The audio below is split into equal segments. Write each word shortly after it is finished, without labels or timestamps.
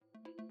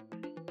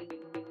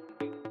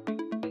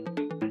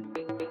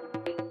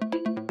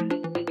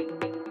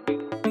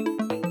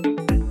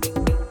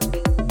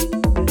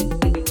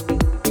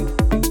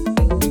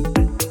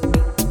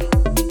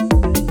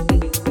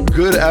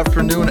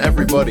afternoon,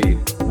 everybody.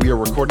 We are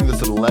recording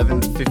this at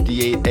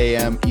 11:58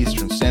 a.m.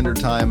 Eastern Standard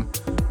Time.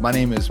 My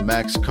name is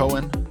Max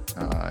Cohen.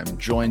 I'm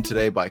joined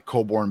today by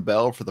Colborn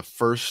Bell for the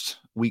first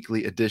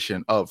weekly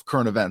edition of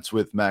Current Events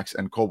with Max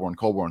and Colborn.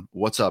 Colborn,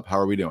 what's up? How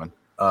are we doing?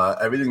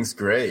 Everything's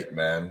great,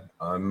 man.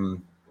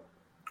 I'm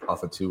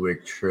off a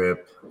 2-week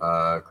trip,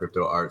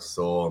 Crypto Art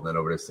Soul, and then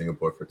over to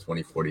Singapore for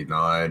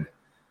 2049.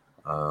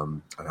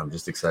 And I'm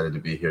just excited to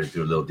be here to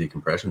do a little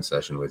decompression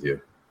session with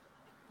you.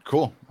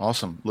 Cool.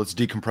 Awesome. Let's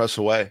decompress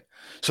away.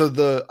 So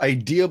the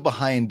idea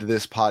behind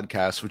this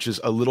podcast, which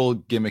is a little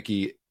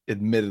gimmicky,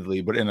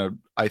 admittedly, but in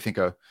I think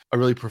a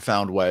really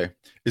profound way,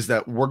 is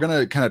that we're going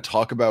to kind of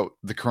talk about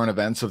the current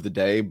events of the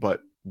day,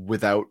 but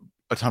without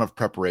a ton of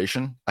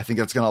preparation. I think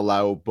that's going to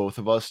allow both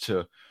of us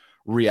to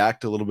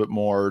react a little bit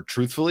more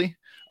truthfully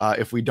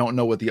if we don't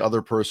know what the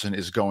other person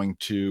is going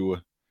to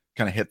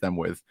kind of hit them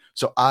with.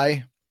 So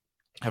I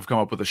have come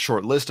up with a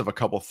short list of a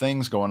couple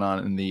things going on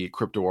in the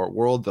crypto art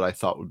world that I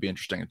thought would be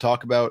interesting to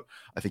talk about.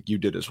 I think you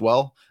did as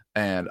well.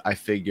 And I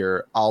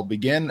figure I'll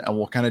begin and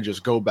we'll kind of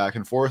just go back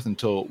and forth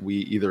until we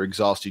either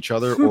exhaust each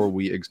other or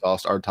we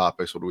exhaust our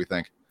topics. What do we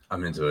think?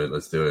 I'm into it.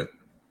 Let's do it.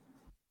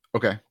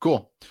 Okay,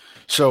 cool.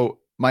 So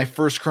my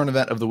first current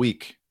event of the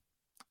week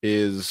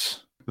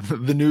is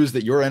the news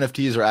that your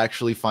NFTs are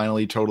actually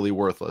finally totally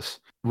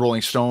worthless.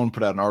 Rolling Stone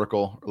put out an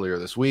article earlier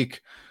this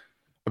week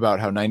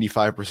about how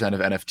 95% of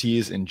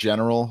NFTs in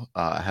general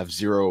have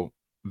zero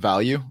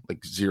value,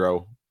 like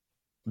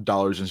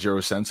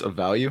 $0.00 of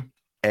value.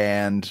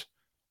 And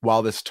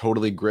while this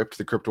totally gripped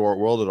the crypto art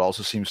world, it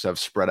also seems to have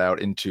spread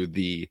out into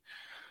the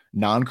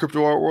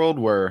non-crypto art world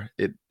where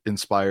it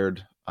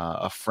inspired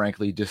a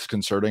frankly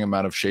disconcerting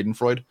amount of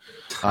schadenfreude.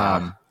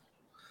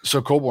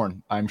 So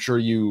Colborn, I'm sure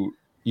you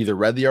either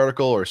read the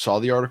article or saw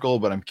the article,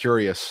 but I'm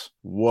curious,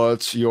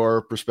 what's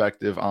your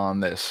perspective on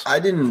this? I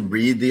didn't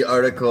read the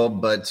article,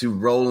 but to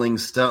Rolling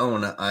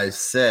Stone, I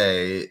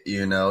say,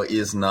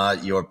 is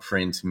not your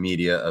print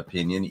media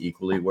opinion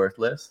equally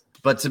worthless?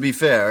 But to be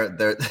fair,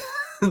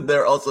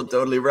 they're also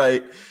totally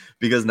right,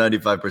 because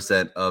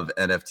 95% of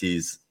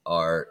NFTs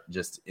are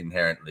just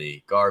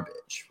inherently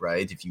garbage,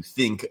 right? If you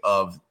think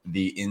of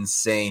the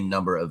insane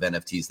number of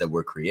NFTs that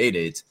were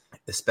created,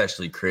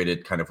 especially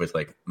created kind of with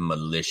like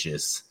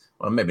malicious,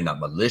 well, maybe not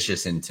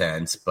malicious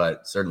intent,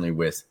 but certainly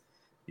with,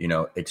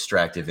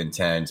 extractive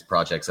intent,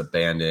 projects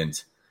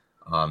abandoned,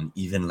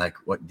 even like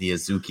what the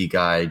Azuki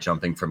guy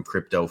jumping from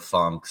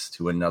CryptoFunks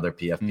to another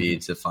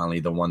PFP to finally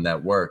the one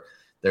that worked.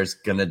 There's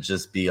going to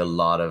just be a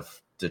lot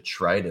of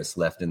detritus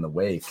left in the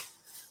wake.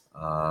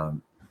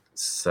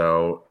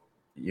 So,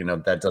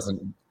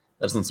 that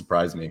doesn't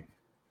surprise me.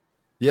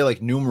 Yeah,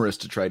 like numerous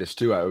detritus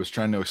too. I was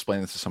trying to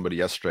explain this to somebody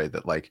yesterday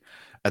that like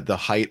at the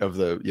height of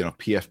the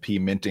PFP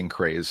minting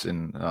craze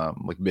in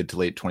like mid to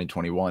late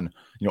 2021,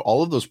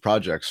 all of those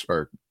projects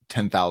are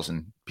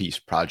 10,000 piece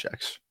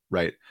projects,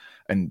 right?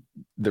 And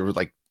there were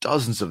like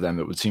dozens of them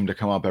that would seem to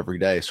come up every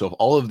day. So if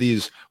all of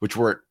these, which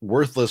were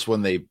worthless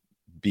when they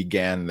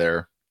began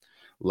their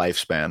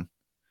lifespan,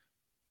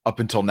 up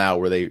until now,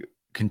 where they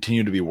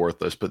continue to be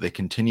worthless, but they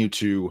continue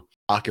to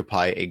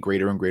occupy a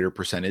greater and greater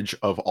percentage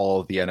of all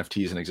of the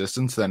NFTs in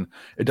existence, then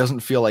it doesn't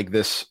feel like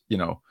this,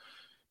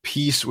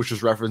 piece, which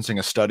was referencing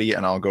a study,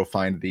 and I'll go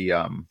find the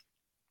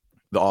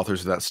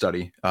authors of that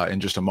study in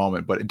just a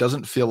moment, but it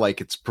doesn't feel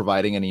like it's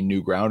providing any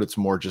new ground. It's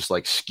more just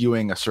like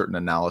skewing a certain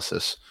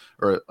analysis,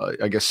 or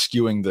I guess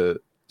skewing the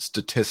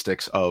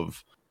statistics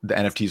of the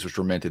NFTs which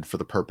were minted for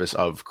the purpose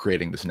of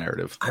creating this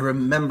narrative. I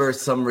remember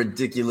some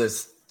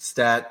ridiculous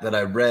stat that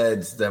I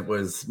read that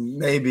was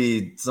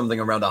maybe something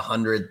around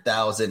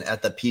 100,000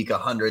 at the peak.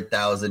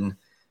 100,000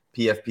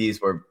 PFPs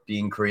were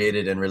being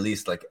created and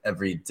released like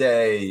every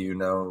day,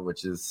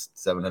 which is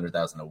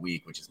 700,000 a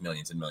week, which is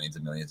millions and millions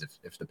and millions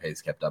if the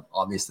pace kept up.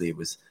 Obviously, it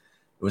was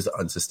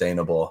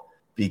unsustainable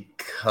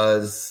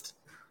because,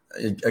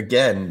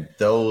 again,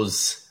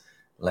 those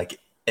like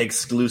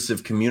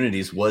exclusive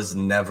communities was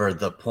never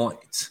the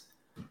point,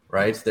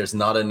 right? There's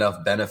not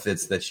enough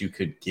benefits that you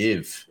could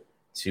give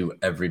to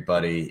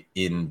everybody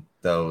in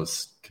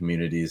those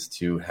communities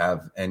to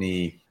have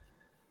any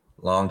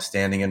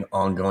long-standing and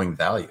ongoing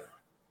value.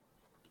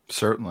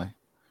 Certainly.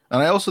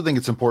 And I also think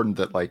it's important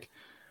that like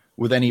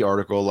with any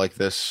article like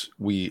this,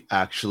 we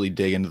actually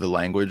dig into the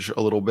language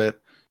a little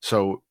bit.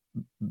 So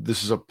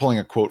this is pulling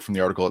a quote from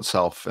the article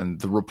itself and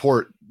the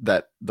report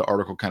that the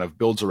article kind of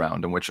builds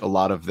around, in which a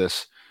lot of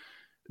this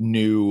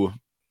new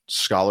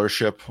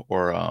scholarship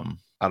or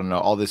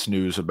all this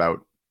news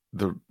about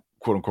the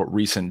quote unquote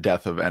recent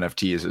death of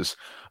NFTs is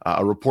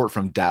a report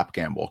from DAP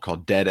Gamble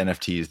called Dead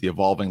NFTs, the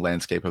Evolving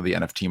Landscape of the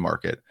NFT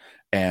Market.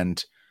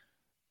 And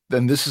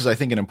then this is, I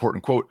think, an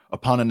important quote.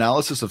 Upon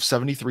analysis of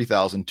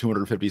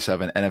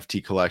 73,257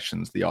 NFT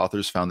collections, the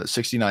authors found that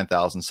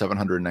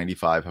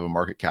 69,795 have a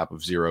market cap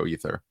of 0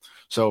 Ether.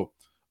 So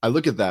I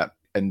look at that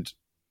and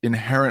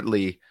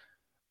inherently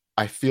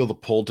I feel the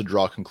pull to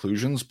draw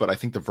conclusions, but I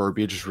think the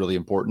verbiage is really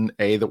important.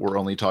 A, that we're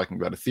only talking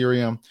about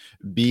Ethereum.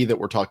 B, that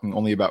we're talking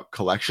only about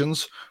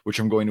collections, which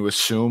I'm going to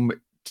assume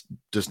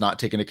does not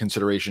take into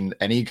consideration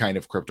any kind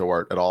of crypto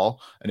art at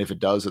all. And if it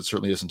does, it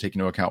certainly doesn't take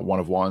into account one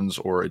of ones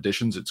or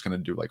editions. It's going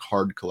to do like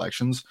hard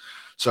collections.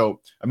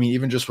 So, I mean,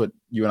 even just what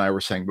you and I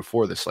were saying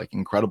before, this like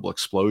incredible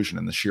explosion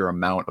in the sheer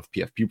amount of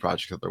PFP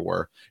projects that there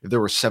were. If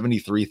there were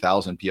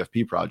 73,000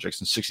 PFP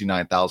projects and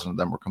 69,000 of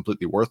them were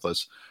completely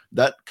worthless,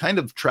 that kind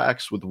of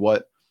tracks with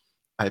what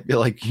I feel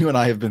like you and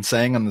I have been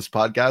saying on this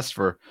podcast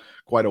for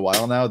quite a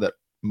while now, that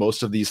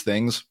most of these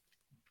things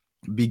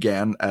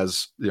began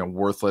as, you know,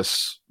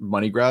 worthless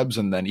money grabs.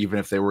 And then even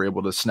if they were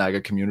able to snag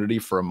a community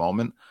for a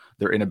moment,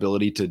 their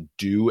inability to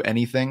do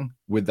anything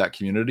with that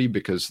community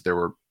because they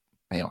were,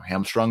 you know,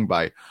 hamstrung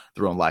by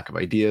their own lack of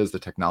ideas, the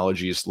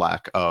technology's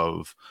lack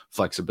of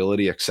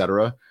flexibility,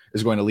 etc.,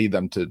 is going to lead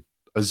them to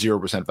a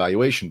 0%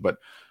 valuation. But,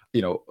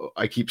 you know,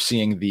 I keep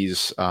seeing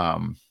these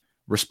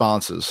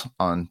responses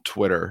on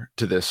Twitter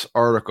to this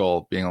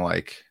article being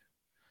like,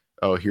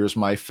 oh, here's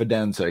my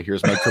Fidenza,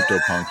 here's my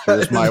CryptoPunk,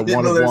 here's my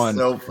one of one.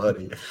 So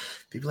funny.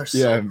 People are so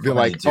yeah, funny,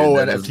 like, dude, oh,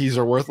 NFTs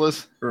are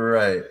worthless.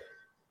 Right.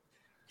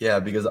 Yeah,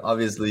 because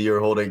obviously you're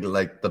holding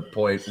like the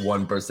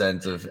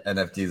 0.1% of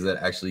NFTs that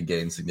actually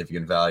gain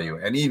significant value.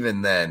 And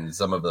even then,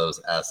 some of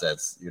those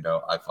assets, you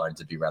know, I find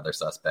to be rather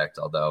suspect,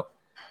 although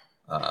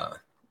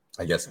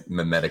I guess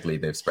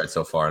mimetically they've spread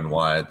so far and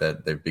wide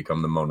that they've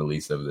become the Mona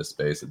Lisa of this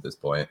space at this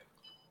point.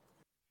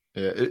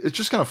 Yeah, it's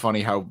just kind of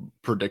funny how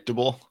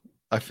predictable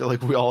I feel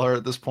like we all are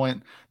at this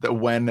point, that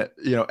when,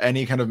 you know,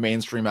 any kind of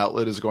mainstream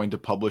outlet is going to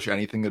publish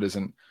anything that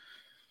isn't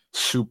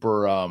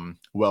super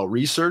well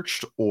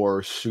researched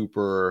or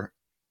super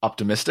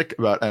optimistic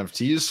about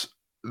NFTs,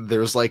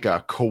 there's like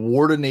a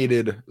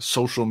coordinated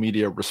social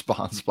media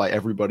response by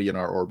everybody in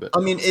our orbit. I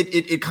mean,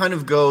 it kind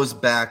of goes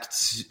back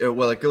to,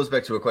 well, it goes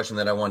back to a question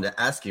that I wanted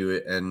to ask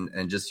you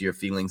and just your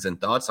feelings and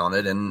thoughts on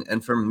it.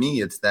 And for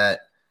me, it's that,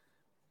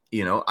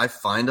 you know, I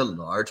find a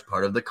large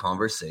part of the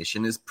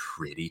conversation is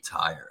pretty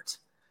tired.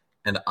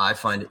 And I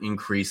find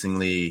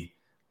increasingly,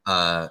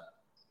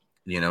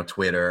 you know,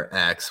 Twitter,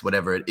 X,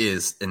 whatever it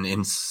is, an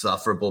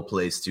insufferable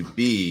place to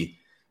be,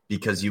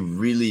 because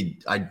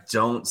I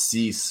don't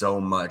see so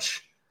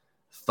much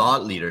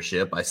thought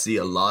leadership. I see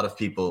a lot of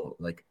people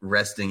like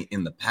resting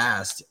in the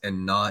past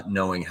and not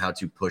knowing how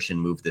to push and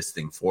move this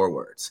thing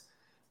forwards.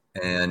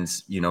 And,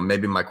 you know,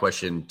 maybe my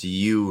question, do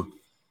you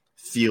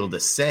feel the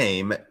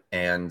same?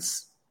 And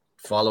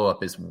follow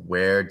up is,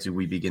 where do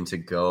we begin to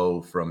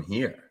go from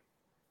here?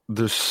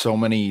 There's so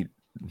many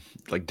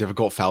like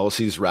difficult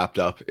fallacies wrapped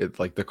up at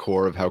like the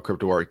core of how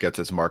crypto art gets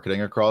its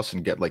marketing across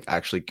and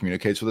actually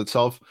communicates with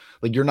itself.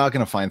 Like, you're not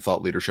going to find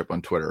thought leadership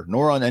on Twitter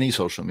nor on any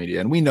social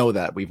media. And we know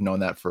that. We've known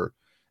that for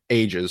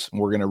ages.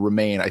 And we're going to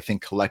remain, I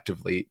think,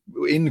 collectively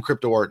in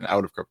crypto art and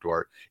out of crypto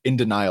art in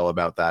denial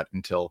about that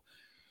until,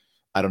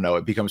 I don't know,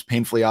 it becomes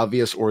painfully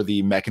obvious or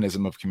the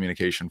mechanism of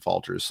communication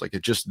falters. Like,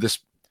 it just, this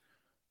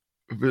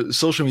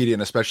social media,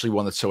 and especially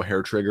one that's so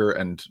hair trigger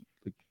and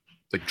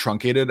like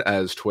truncated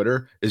as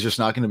Twitter, is just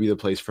not going to be the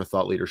place for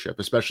thought leadership,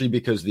 especially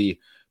because the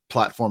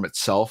platform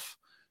itself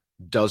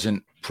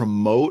doesn't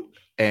promote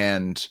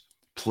and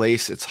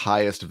place its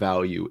highest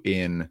value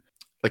in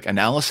like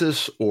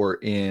analysis or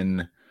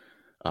in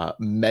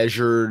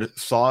measured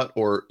thought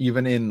or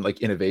even in like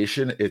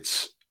innovation.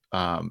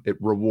 It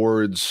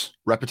rewards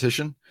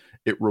repetition.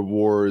 It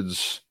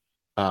rewards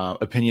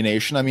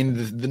opinionation. I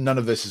mean, none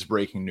of this is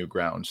breaking new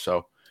ground.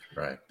 So,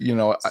 right. You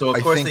know, so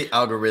of course the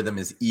algorithm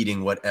is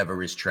eating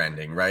whatever is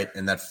trending, right?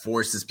 And that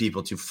forces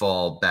people to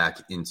fall back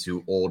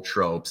into old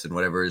tropes and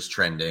whatever is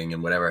trending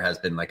and whatever has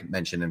been like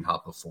mentioned and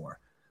hot before,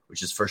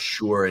 which is for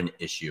sure an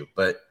issue.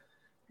 But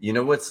you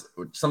know, what's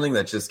something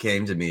that just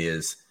came to me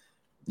is,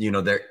 you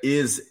know, there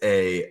is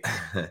and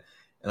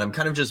I'm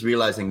kind of just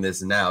realizing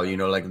this now, you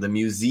know, like the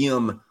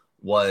museum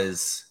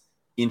was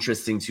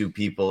interesting to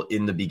people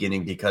in the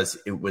beginning because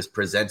it was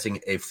presenting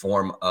a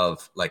form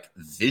of like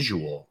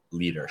visual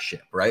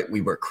leadership, right?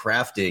 We were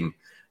crafting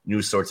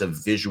new sorts of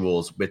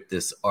visuals with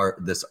this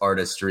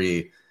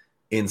artistry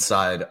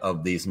inside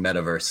of these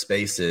metaverse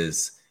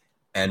spaces.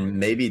 And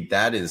maybe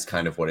that is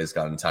kind of what has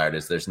gotten tired,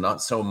 is there's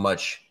not so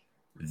much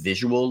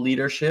visual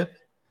leadership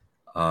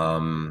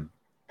and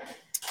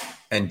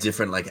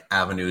different like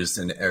avenues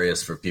and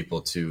areas for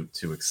people to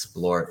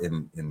explore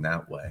in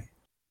that way.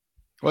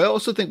 Well, I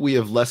also think we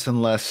have less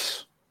and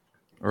less,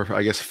 or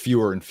I guess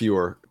fewer and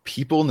fewer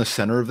people in the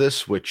center of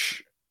this,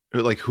 which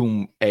like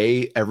whom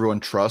A, everyone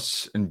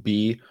trusts, and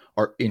B,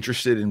 are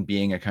interested in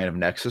being a kind of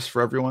nexus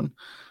for everyone.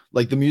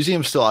 Like, the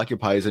museum still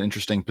occupies an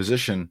interesting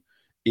position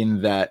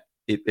in that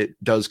it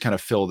does kind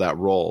of fill that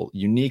role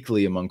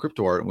uniquely among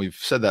crypto art. And we've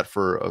said that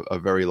for a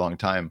very long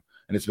time.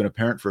 And it's been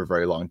apparent for a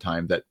very long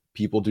time that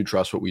people do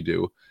trust what we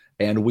do.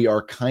 And we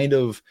are kind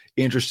of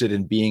interested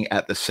in being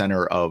at the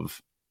center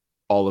of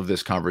all of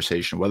this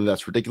conversation, whether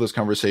that's ridiculous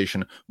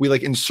conversation. We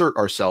like insert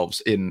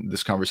ourselves in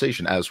this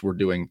conversation as we're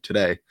doing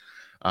today,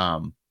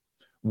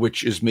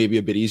 which is maybe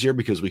a bit easier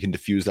because we can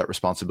diffuse that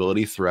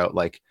responsibility throughout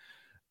like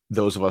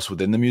those of us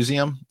within the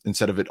museum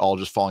instead of it all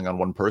just falling on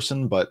one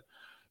person. But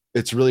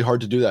it's really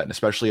hard to do that. And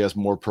especially as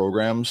more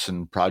programs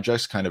and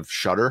projects kind of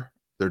shutter,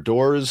 their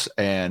doors,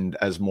 and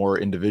as more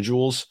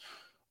individuals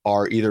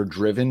are either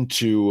driven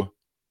to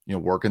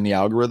work in the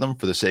algorithm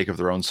for the sake of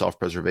their own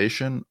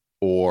self-preservation,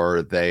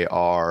 or they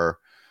are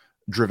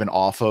driven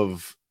off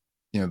of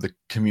the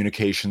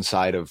communication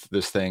side of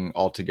this thing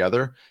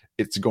altogether,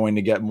 it's going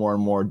to get more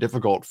and more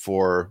difficult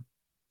for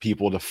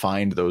people to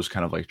find those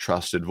kind of like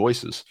trusted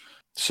voices.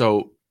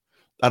 So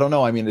I don't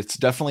know. I mean, it's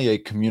definitely a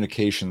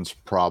communications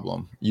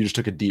problem. You just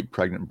took a deep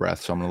pregnant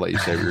breath, so I'm going to let you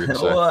say what you're going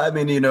to say. Well, I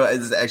mean,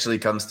 it actually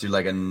comes to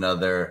like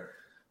another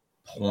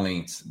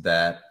point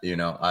that,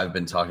 I've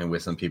been talking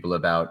with some people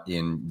about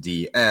in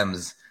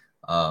DMs,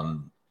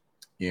 and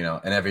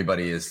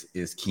everybody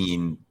is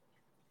keen,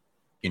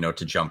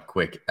 to jump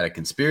quick at a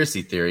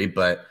conspiracy theory,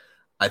 but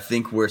I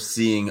think we're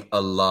seeing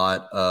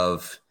we're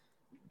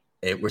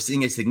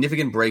seeing a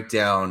significant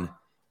breakdown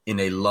in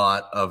a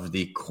lot of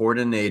the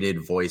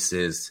coordinated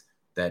voices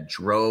that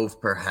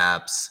drove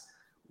perhaps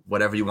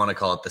whatever you want to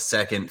call it, the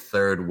second,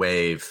 third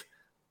wave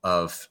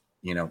of,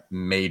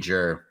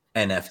 major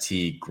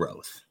NFT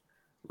growth.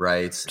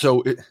 Right.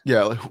 So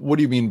what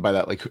do you mean by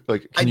that? Like,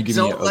 can you give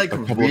me a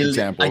couple of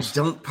examples? I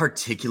don't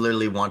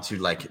particularly want to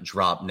like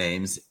drop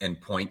names and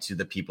point to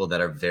the people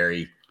that are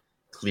very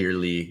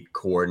clearly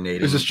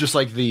coordinated. Is this just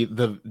like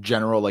the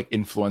general like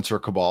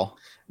influencer cabal?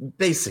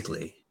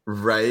 Basically,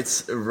 right.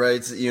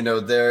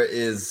 There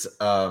is,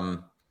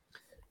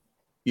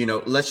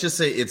 let's just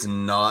say it's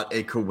not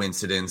a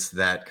coincidence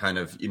that kind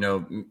of,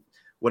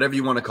 whatever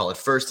you want to call it,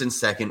 first and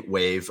second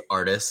wave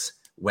artists,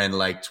 when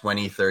like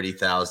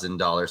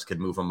 $20,000-$30,000 could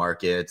move a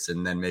market,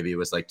 and then maybe it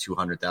was like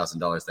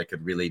 $200,000 that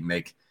could really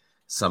make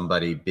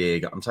somebody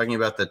big. I'm talking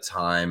about the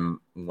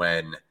time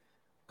when,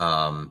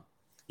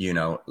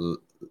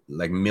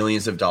 like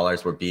millions of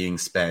dollars were being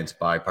spent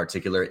by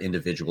particular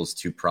individuals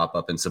to prop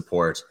up and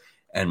support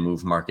and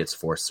move markets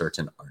for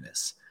certain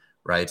artists,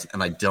 right?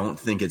 And I don't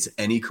think it's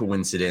any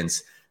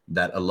coincidence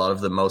that a lot of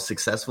the most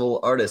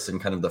successful artists in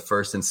kind of the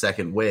first and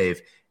second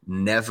wave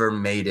never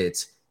made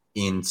it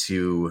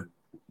into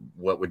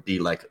what would be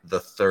like the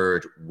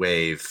third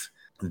wave,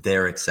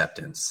 their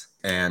acceptance.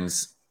 And,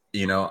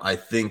 I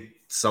think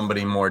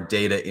somebody more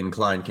data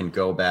inclined can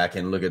go back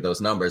and look at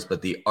those numbers,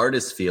 but the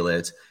artists feel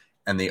it.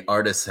 And the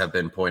artists have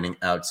been pointing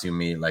out to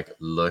me, like,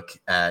 look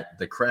at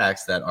the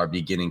cracks that are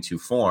beginning to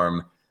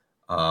form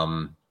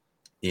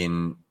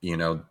in,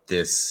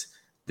 this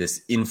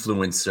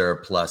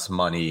influencer plus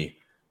money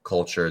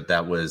culture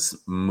that was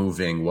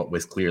moving what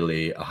was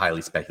clearly a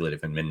highly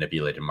speculative and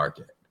manipulated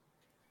market.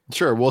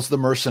 Sure. Well, it's the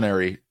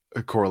mercenary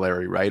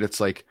corollary, right? It's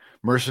like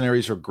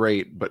mercenaries are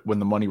great, but when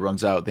the money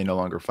runs out, they no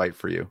longer fight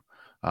for you.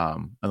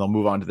 And they'll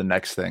move on to the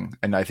next thing.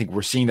 And I think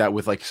we're seeing that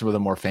with like some of the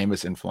more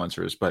famous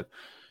influencers. But,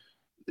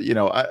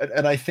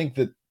 I think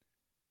that,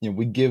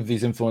 we give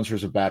these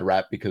influencers a bad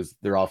rap because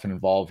they're often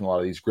involved in a lot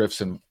of these grifts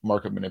and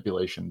market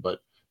manipulation, but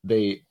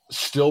they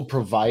still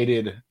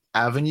provided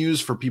avenues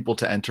for people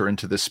to enter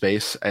into this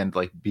space and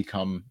like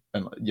become,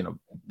 and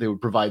they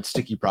would provide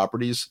sticky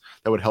properties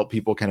that would help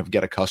people kind of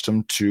get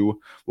accustomed to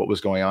what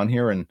was going on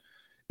here. And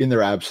in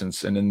their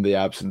absence, and in the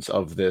absence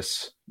of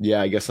this,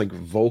 I guess like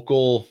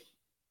vocal,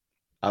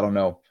 I don't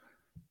know,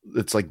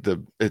 it's like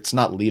it's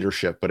not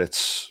leadership, but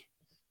it's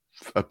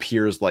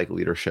appears like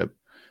leadership.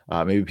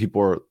 Maybe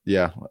people are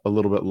a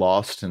little bit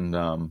lost, and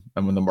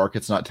when the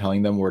market's not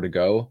telling them where to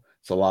go,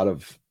 it's a lot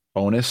of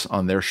onus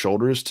on their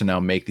shoulders to now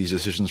make these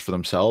decisions for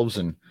themselves.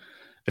 And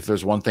if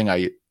there's one thing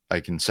I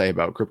can say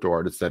about crypto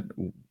art, it's that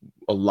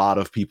a lot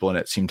of people in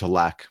it seem to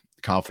lack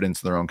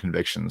confidence in their own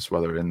convictions,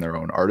 whether in their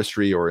own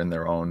artistry or in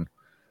their own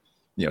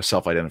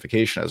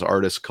self-identification as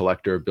artist,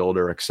 collector,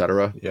 builder,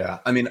 etc. Yeah,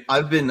 I mean,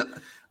 I've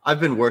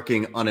been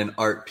working on an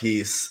art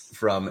piece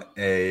from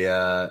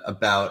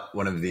about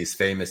one of these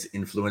famous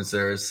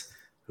influencers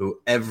who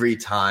every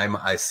time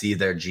I see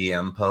their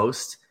GM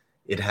post,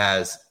 it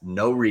has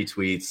no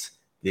retweets,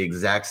 the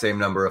exact same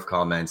number of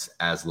comments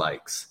as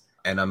likes.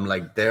 And I'm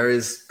like, there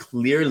is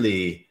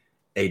clearly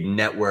a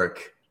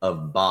network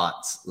of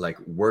bots like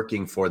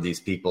working for these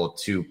people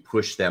to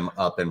push them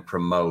up and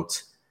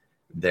promote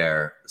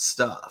their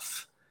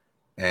stuff.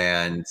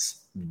 And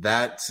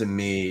that to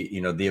me,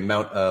 the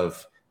amount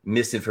of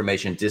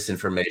misinformation,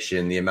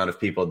 disinformation, the amount of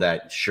people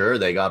that sure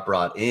they got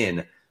brought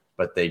in,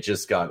 but they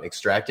just got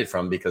extracted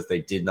from because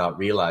they did not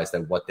realize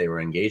that what they were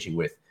engaging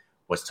with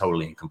was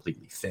totally and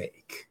completely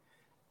fake.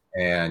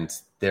 And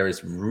there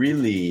is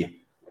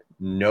really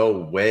no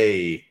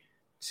way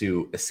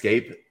to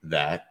escape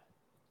that.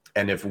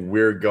 And if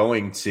we're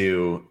going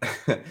to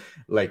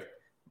like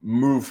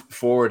move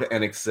forward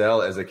and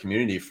excel as a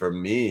community, for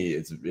me,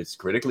 it's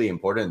critically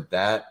important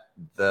that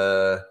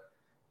the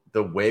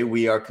way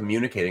we are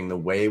communicating, the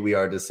way we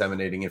are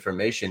disseminating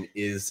information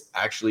is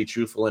actually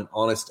truthful and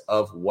honest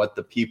of what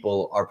the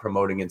people are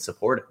promoting and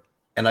supporting.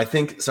 And I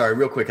think, sorry,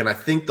 real quick, and I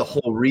think the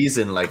whole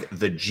reason like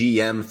the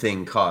GM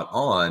thing caught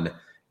on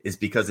is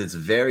because it's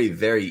very,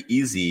 very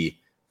easy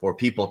for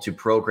people to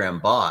program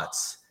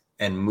bots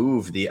and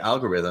move the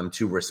algorithm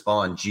to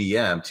respond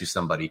GM to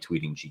somebody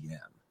tweeting GM.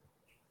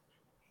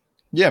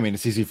 Yeah, I mean,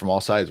 it's easy from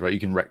all sides, right? You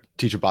can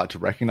teach a bot to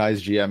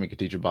recognize GM. You can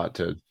teach a bot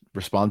to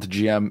respond to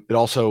GM. It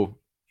also,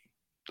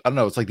 I don't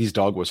know, it's like these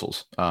dog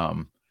whistles.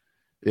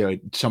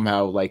 It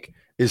somehow like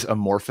is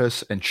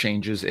amorphous and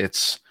changes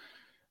its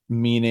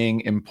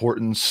meaning,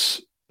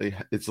 importance,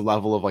 its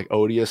level of like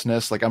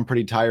odiousness. Like I'm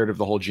pretty tired of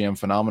the whole GM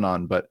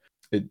phenomenon, but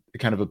it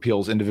kind of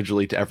appeals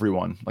individually to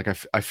everyone. Like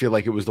I feel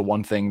like it was the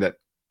one thing that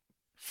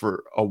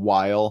for a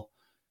while,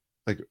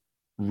 like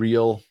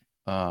real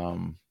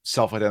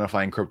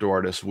self-identifying crypto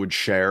artists would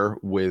share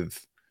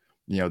with,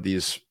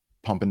 these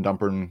pumping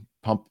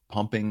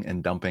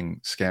and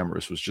dumping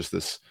scammers, was just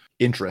this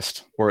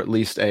interest, or at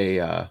least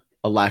a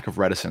lack of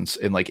reticence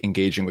in like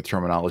engaging with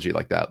terminology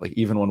like that. Like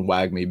even when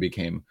WAGMI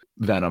became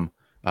Venom,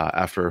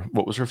 after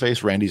what was her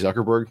face, Randy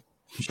Zuckerberg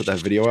put that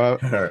video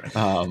out.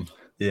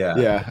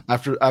 Yeah.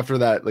 After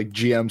that, like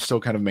GM still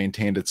kind of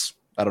maintained its,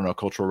 I don't know,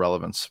 cultural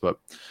relevance. But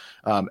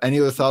any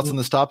other thoughts on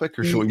this topic,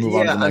 or should we move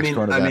on to the next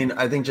current event?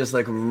 I think just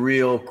like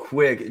real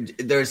quick,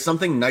 there's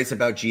something nice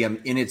about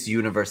GM in its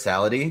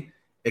universality,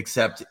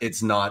 except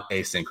it's not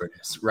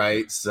asynchronous,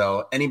 right?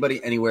 So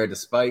anybody, anywhere,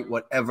 despite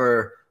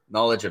whatever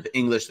knowledge of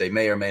English they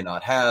may or may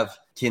not have,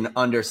 can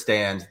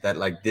understand that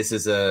like this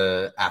is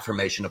a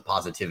affirmation of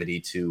positivity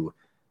to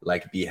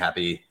like be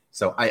happy.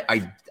 So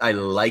I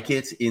like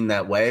it in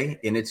that way,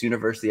 in its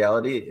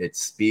universality. It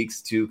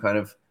speaks to kind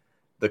of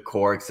the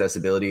core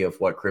accessibility of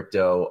what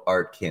crypto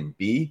art can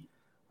be.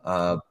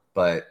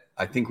 But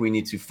I think we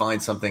need to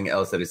find something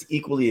else that is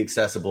equally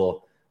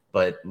accessible,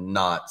 but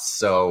not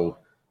so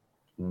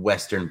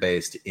Western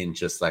based in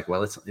just like,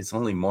 well, it's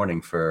only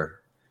morning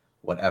for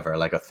whatever,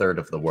 like a third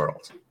of the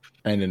world.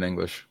 And in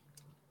English.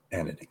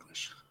 And in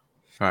English.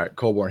 All right,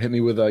 Colborn, hit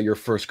me with your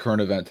first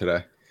current event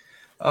today.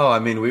 Oh, I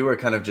mean, we were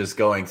kind of just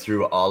going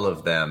through all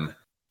of them.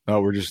 Oh,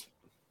 we're just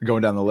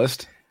going down the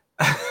list?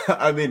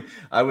 I mean,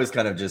 I was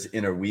kind of just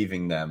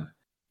interweaving them.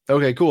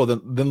 Okay, cool.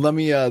 Then let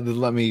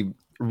me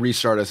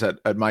restart us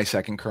at my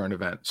second current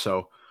event.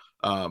 So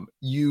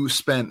you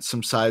spent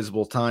some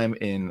sizable time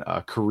in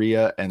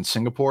Korea and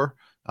Singapore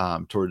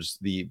towards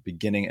the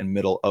beginning and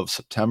middle of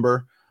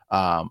September.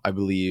 I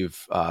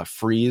believe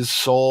Freeze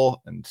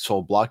Seoul and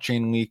Seoul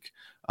Blockchain Week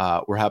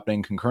were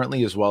happening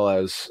concurrently, as well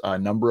as a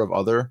number of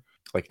other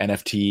like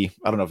NFT,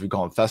 I don't know if you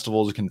call them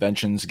festivals,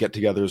 conventions,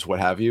 get-togethers, what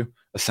have you,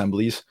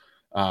 assemblies.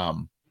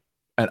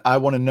 And I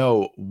want to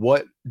know,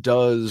 what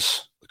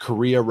does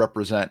Korea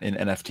represent in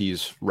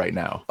NFTs right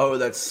now? Oh,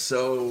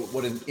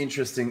 what an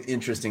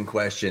interesting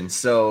question.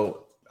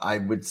 So I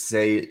would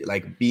say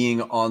like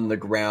being on the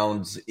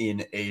ground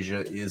in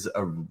Asia is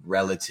a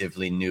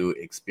relatively new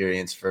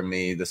experience for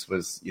me. This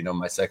was,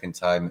 my second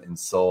time in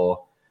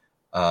Seoul.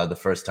 The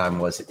first time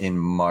was in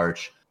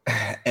March.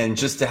 And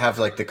just to have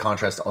like the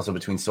contrast also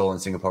between Seoul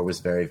and Singapore was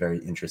very, very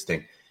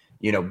interesting.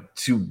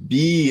 To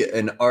be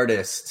an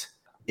artist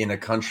in a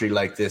country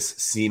like this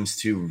seems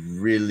to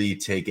really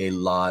take a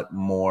lot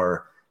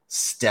more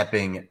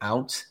stepping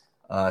outside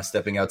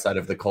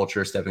of the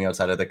culture, stepping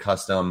outside of the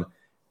custom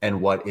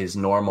and what is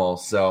normal.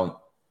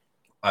 So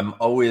I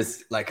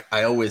always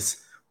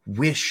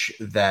wish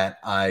that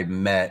I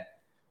met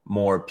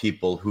more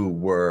people who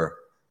were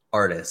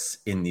artists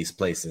in these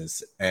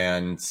places.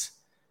 And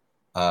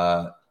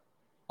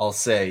I'll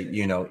say,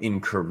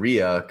 in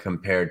Korea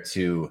compared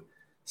to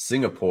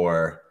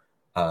Singapore,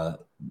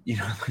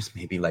 there's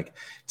maybe like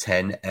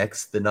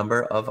 10x the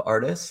number of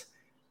artists.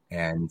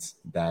 And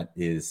that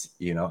is,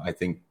 I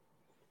think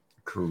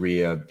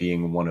Korea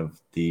being one of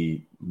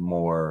the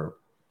more,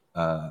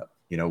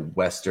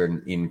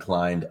 Western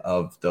inclined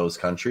of those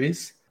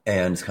countries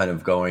and kind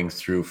of going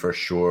through for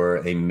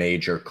sure a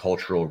major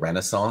cultural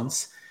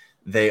renaissance.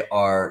 They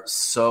are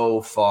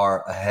so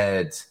far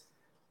ahead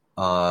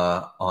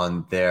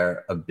on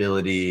their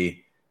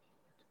ability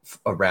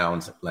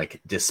around like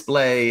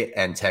display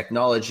and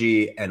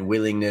technology and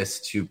willingness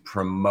to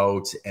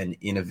promote and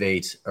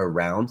innovate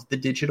around the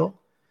digital.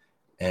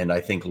 And I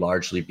think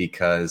largely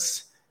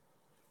because,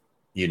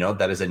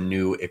 that is a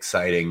new,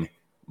 exciting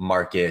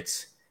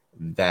market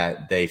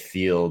that they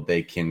feel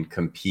they can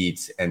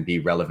compete and be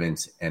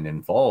relevant and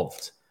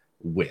involved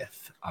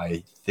with.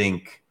 I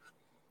think,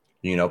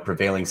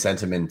 prevailing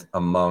sentiment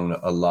among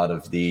a lot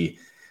of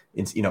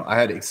I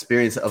had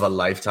experience of a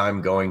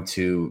lifetime going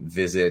to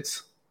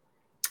visit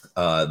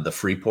the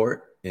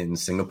Freeport in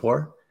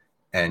Singapore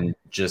and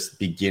just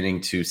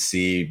beginning to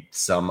see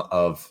some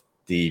of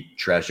the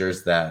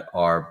treasures that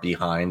are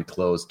behind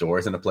closed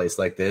doors in a place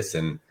like this.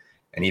 And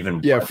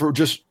even for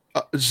just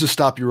to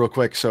stop you real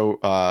quick. So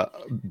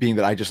being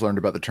that I just learned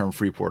about the term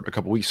Freeport a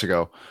couple weeks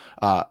ago,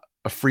 a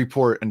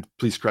Freeport, and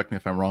please correct me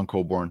if I'm wrong,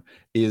 Colborn,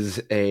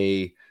 is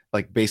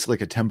basically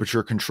like a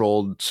temperature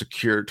controlled,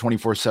 secure,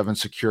 24/7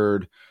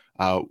 secured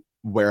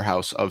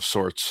warehouse of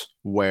sorts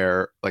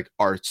where like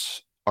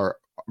artworks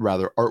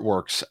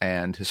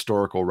and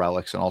historical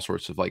relics and all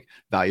sorts of like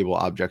valuable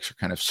objects are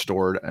kind of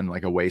stored in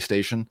like a way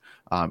station,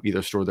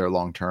 either stored there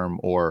long term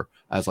or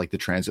as like the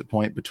transit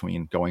point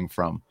between going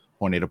from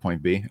point A to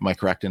point B. Am I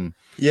correct in?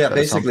 Yeah,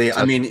 basically.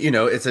 I mean,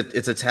 it's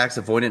a tax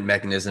avoidant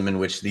mechanism in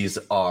which these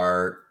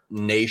are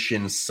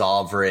nation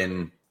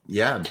sovereign,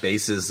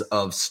 bases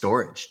of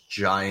storage,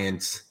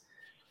 giant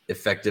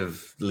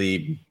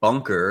effectively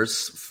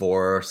bunkers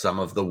for some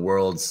of the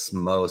world's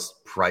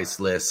most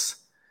priceless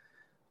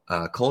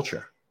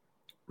culture,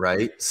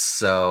 right?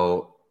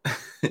 So,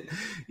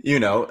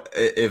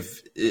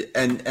 if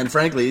and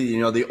frankly,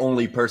 the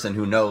only person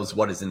who knows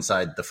what is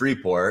inside the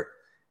Freeport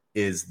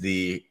is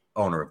the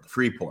owner of the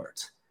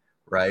Freeport,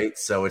 right?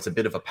 So it's a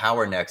bit of a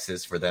power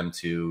nexus for them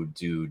to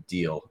do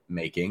deal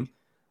making.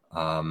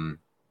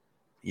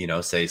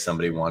 Say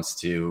somebody wants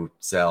to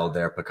sell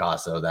their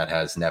Picasso that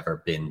has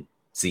never been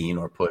seen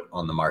or put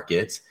on the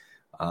market.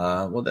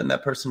 Well, then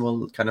that person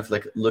will kind of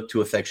like look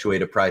to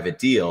effectuate a private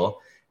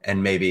deal,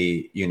 and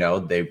maybe,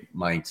 they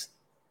might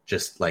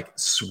just like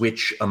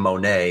switch a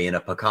Monet and a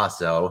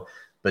Picasso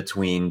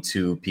between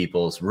two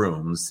people's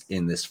rooms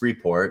in this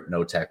Freeport.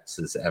 No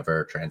taxes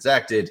ever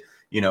transacted,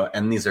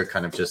 and these are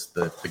kind of just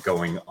the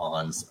going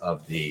ons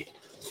of the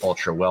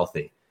ultra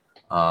wealthy.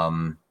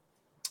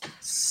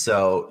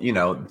 So,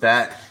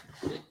 that,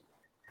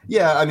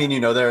 yeah, I mean,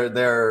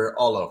 they're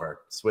all over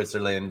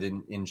Switzerland,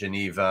 in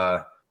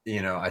Geneva.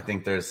 I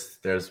think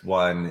there's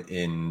one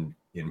in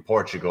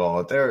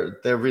Portugal.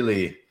 They're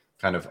really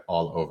kind of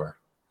all over.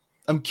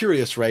 I'm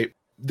curious, right?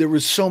 There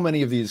was so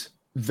many of these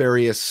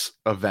various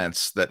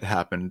events that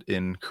happened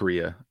in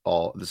Korea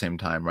all at the same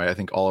time, right? I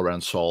think all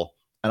around Seoul,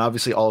 and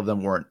obviously all of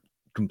them weren't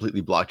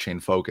completely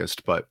blockchain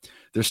focused, but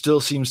there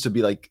still seems to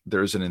be like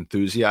there's an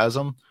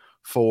enthusiasm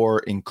for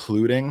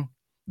including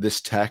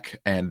this tech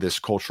and this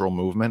cultural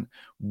movement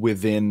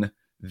within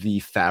the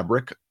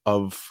fabric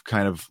of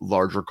kind of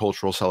larger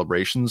cultural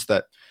celebrations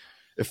that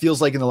it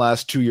feels like in the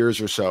last 2 years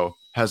or so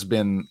has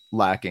been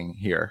lacking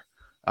here.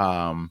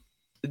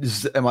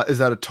 Is that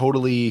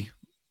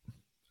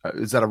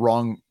a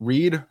wrong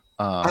read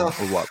or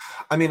what?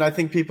 I mean, I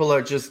think people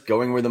are just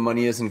going where the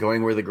money is and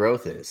going where the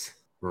growth is,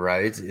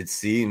 right? It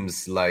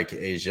seems like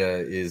Asia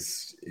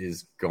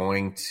is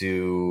going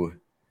to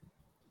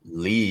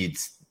lead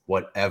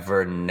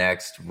whatever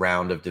next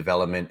round of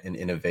development and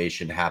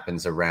innovation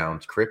happens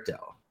around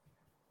crypto.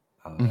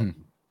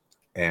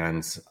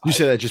 And you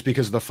say that just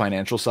because of the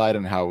financial side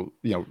and how,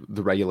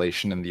 the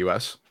regulation in the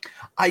US?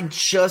 I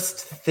just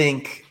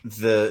think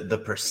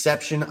the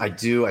perception, I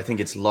think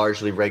it's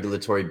largely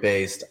regulatory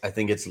based. I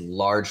think it's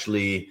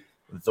largely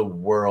the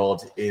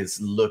world is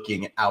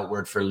looking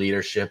outward for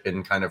leadership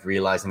and kind of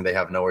realizing they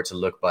have nowhere to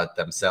look but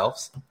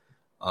themselves.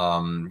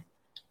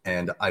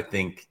 And I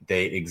think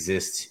they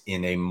exist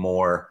in a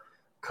more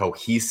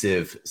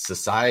cohesive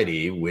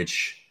society,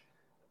 which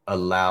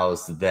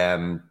allows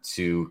them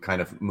to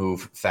kind of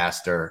move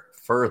faster,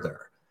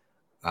 further.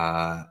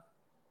 And,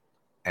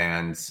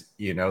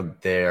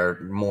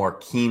 they're more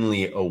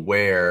keenly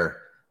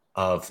aware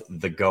of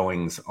the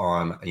goings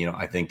on.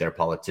 I think their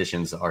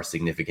politicians are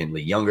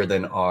significantly younger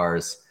than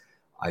ours.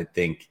 I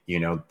think,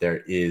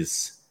 there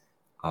is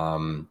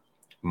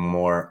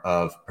more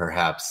of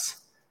perhaps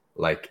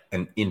like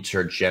an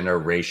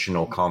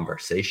intergenerational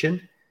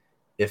conversation,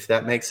 if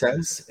that makes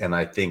sense. And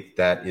I think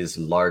that is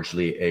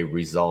largely a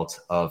result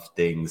of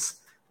things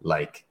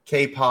like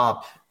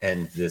K-pop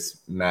and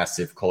this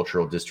massive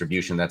cultural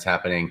distribution that's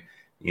happening.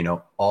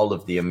 All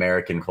of the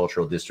American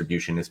cultural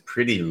distribution is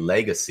pretty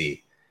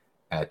legacy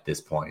at this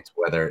point,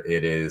 whether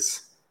it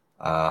is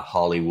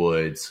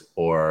Hollywood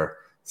or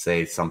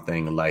say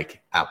something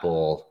like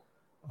Apple.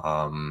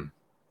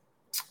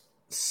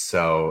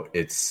 So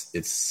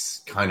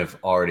it's kind of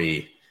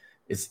already,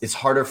 it's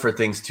harder for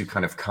things to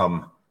kind of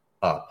come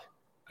up,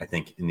 I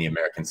think, in the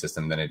American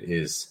system than it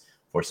is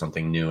for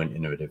something new and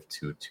innovative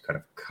to kind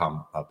of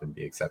come up and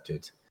be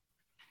accepted.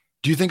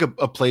 Do you think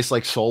a place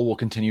like Seoul will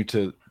continue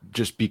to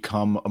just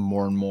become a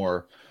more and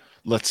more,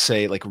 let's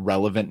say, like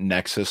relevant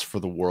nexus for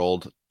the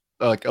world,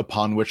 like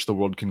upon which the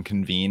world can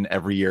convene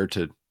every year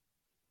to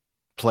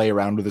play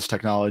around with this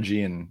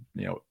technology and,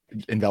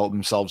 envelop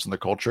themselves in the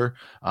culture,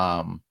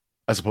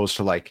 as opposed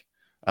to like,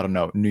 I don't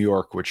know, New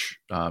York, which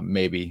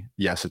maybe,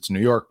 yes, it's New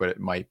York, but it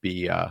might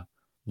be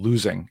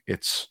losing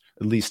its,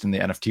 at least in the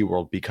NFT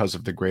world, because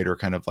of the greater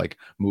kind of like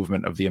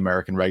movement of the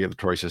American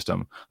regulatory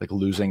system, like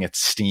losing its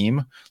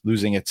steam,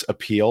 losing its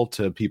appeal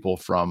to people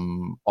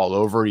from all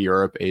over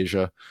Europe,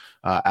 Asia,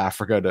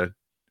 Africa to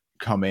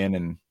come in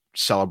and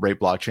celebrate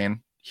blockchain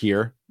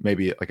here.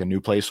 Maybe like a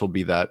new place will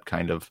be that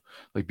kind of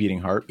like beating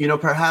heart.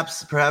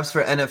 Perhaps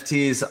for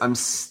NFTs, I'm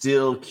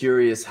still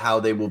curious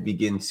how they will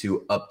begin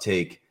to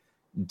uptake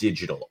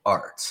digital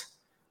art,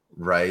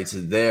 right?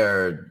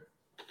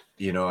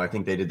 I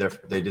think they did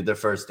their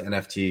first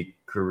NFT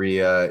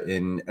Korea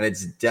and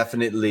it's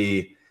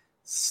definitely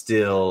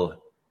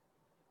still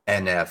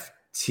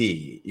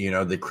NFT.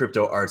 The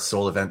Crypto Art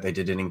Soul event, they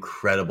did an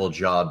incredible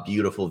job,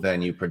 beautiful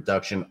venue,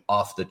 production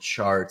off the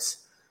charts.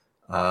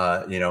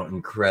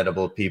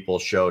 Incredible people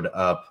showed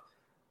up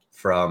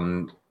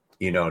from,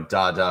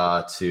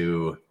 Dada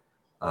to,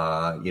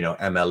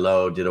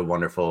 MLO did a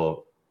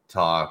wonderful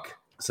talk.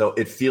 So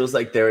it feels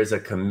like there is a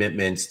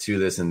commitment to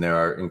this, and there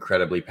are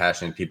incredibly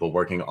passionate people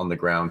working on the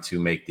ground to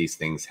make these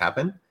things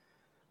happen.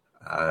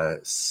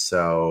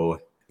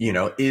 So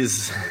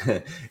is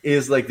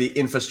is like the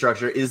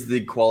infrastructure, is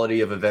the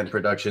quality of event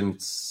production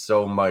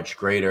so much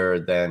greater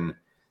than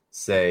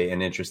say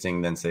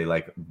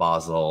like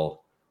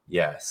Basel,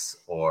 yes,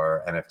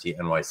 or NFT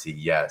NYC,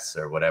 yes,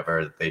 or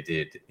whatever they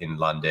did in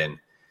London.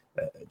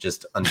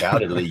 Just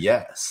undoubtedly,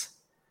 yes.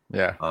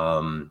 Yeah.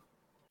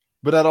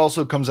 But that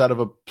also comes out of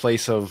a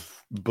place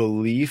of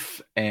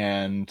belief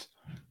and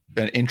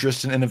an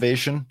interest in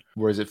innovation,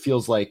 whereas it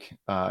feels like,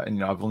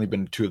 and I've only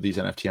been to 2 of these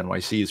NFT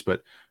NYCs,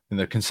 but in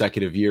the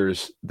consecutive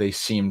years, they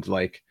seemed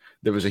like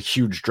there was a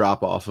huge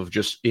drop off of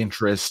just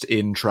interest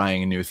in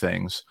trying new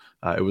things.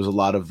 It was a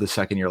lot of the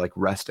second year, like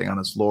resting on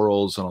its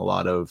laurels, and a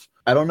lot of,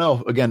 I don't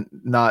know, again,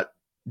 not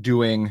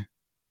doing,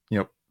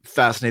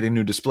 fascinating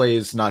new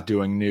displays, not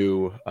doing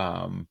new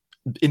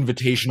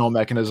invitational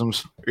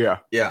mechanisms. Yeah.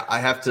 I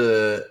have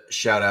to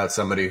shout out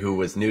somebody who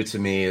was new to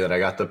me that I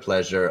got the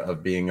pleasure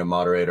of being a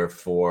moderator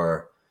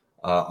for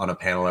on a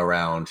panel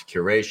around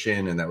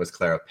curation, and that was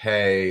Clara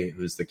Pei,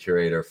 who's the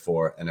curator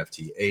for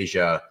NFT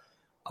Asia.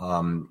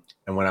 And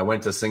when I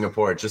went to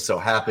Singapore, it just so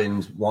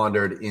happened,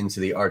 wandered into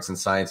the Arts and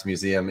Science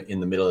Museum in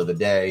the middle of the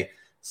day,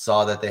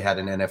 saw that they had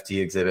an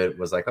NFT exhibit,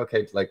 was like,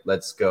 okay,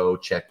 let's go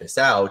check this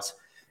out.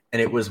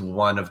 And it was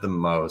one of the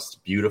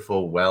most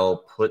beautiful, well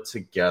put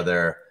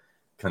together,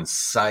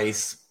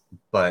 concise,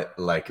 but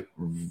like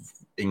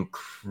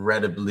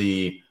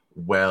incredibly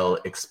well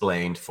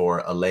explained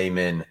for a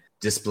layman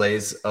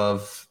displays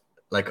of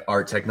like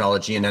art,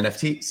 technology, and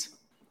NFTs.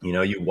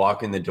 You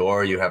walk in the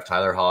door, you have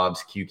Tyler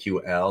Hobbs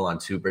QQL on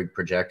 2 big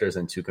projectors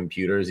and 2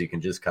 computers. You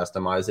can just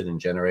customize it and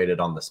generate it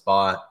on the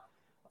spot.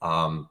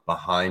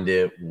 Behind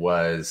it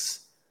was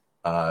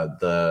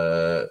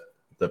the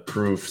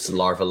Proofs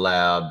Larva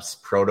Labs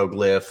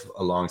protoglyph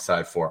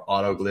alongside 4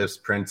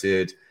 autoglyphs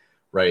printed.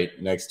 Right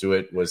next to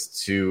it was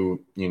 2,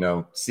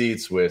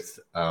 seats with,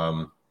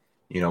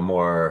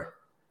 more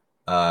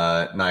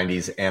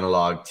 90s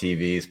analog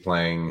TVs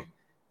playing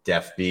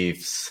Def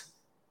Beef's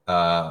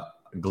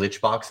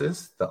glitch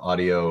boxes, the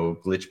audio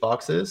glitch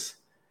boxes.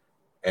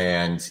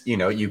 And,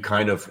 you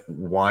kind of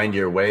wind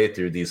your way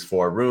through these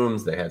 4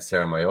 rooms. They had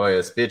Sarah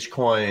Moyoya's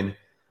Bitcoin.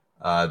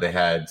 They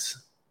had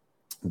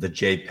the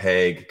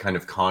JPEG kind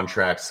of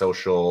contract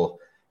social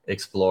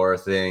explorer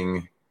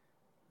thing,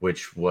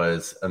 which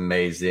was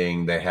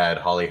amazing. They had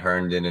Holly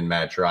Herndon and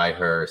Matt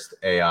Dryhurst,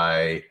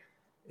 AI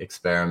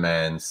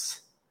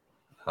experiments.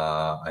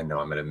 I know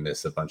I'm going to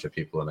miss a bunch of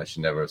people, and I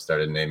should never have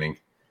started naming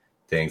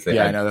things.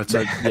 I know that's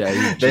they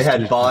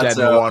had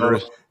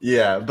Boto.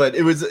 Yeah, but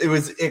it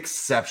was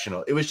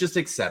exceptional. It was just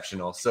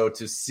exceptional. So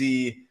to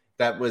see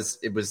it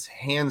was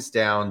hands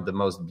down the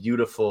most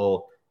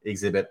beautiful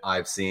exhibit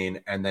I've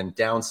seen. And then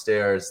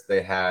downstairs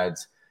they had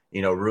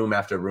room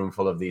after room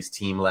full of these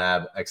Team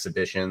Lab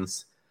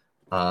exhibitions.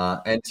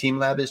 And Team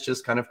Lab is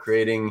just kind of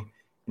creating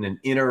in an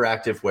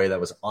interactive way that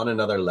was on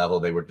another level.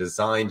 They were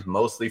designed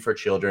mostly for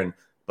children,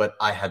 but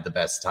I had the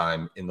best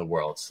time in the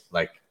world.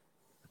 Like,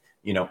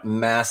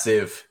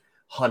 massive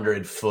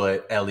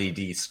 100-foot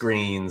LED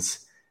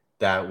screens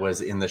that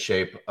was in the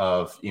shape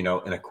of,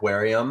 an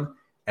aquarium.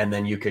 And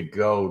then you could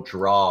go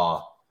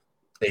draw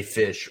a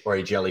fish or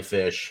a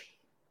jellyfish.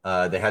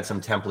 They had some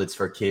templates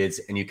for kids,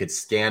 and you could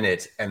scan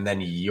it, and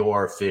then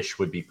your fish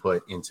would be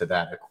put into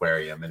that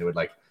aquarium, and it would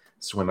like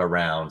swim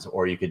around.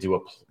 Or you could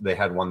they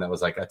had one that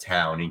was like a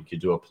town, and you could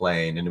do a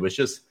plane. And it was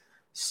just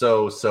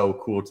so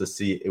cool to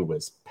see. It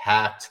was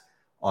packed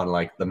on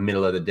like the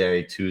middle of the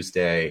day,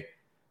 Tuesday.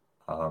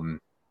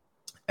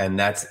 And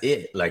that's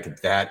it.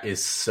 Like, that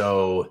is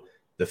so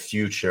the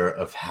future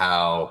of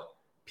how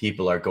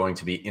people are going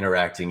to be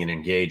interacting and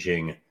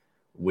engaging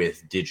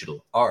with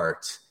digital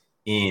art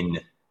in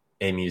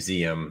a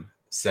museum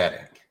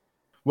setting.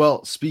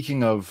 Well,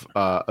 speaking of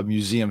a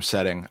museum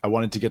setting, I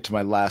wanted to get to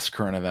my last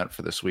current event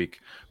for this week,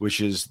 which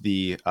is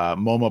the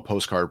MoMA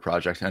postcard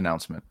project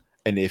announcement.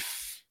 And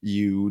if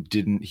you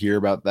didn't hear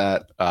about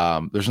that,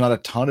 there's not a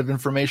ton of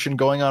information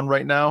going on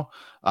right now.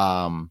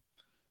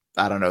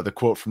 I don't know. The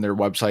quote from their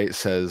website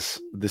says,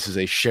 "This is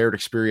a shared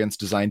experience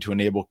designed to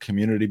enable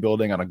community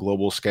building on a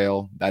global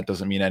scale." That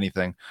doesn't mean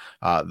anything.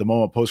 The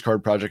MoMA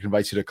postcard project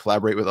invites you to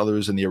collaborate with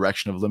others in the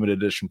erection of limited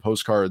edition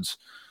postcards.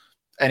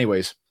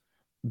 Anyways,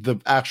 the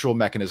actual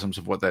mechanisms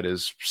of what that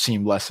is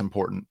seem less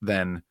important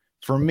than,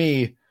 for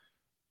me,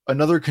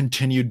 another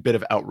continued bit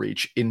of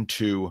outreach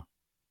into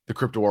the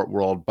crypto art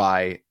world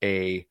by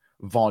a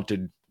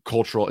vaunted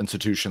cultural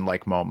institution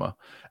like MoMA.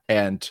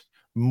 And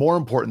more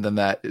important than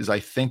that is, I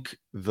think,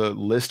 the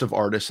list of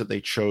artists that they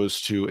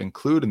chose to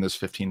include in this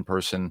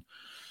 15-person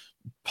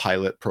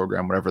pilot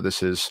program, whatever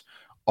this is,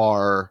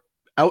 are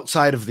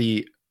outside of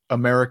the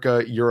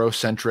America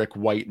Eurocentric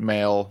white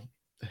male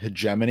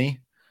hegemony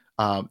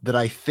that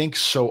I think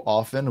so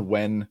often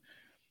when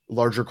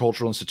larger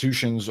cultural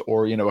institutions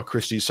or, a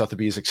Christie's,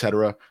 Sotheby's,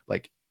 etc.,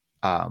 like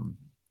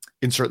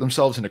insert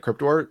themselves into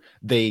crypto art,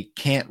 they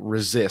can't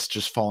resist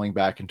just falling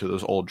back into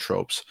those old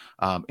tropes.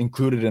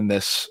 Included in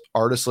this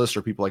artist list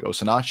are people like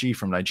Osinachi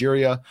from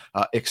Nigeria,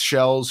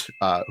 Ixshells,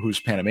 who's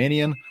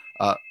Panamanian,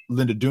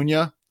 Linda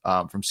Dunya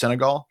from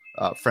Senegal,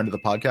 friend of the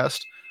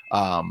podcast,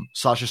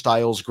 Sasha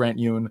Stiles, Grant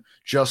Yoon,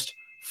 just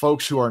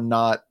folks who are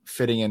not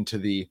fitting into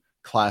the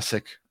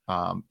classic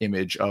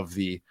image of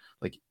the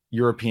like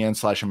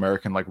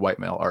European/American like white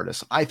male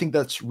artists. I think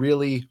that's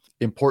really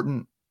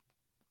important,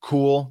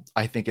 cool.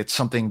 I think it's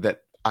something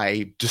that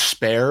I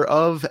despair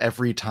of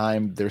every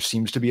time there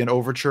seems to be an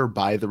overture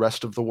by the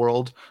rest of the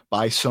world,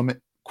 by some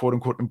quote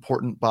unquote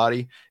important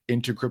body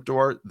into crypto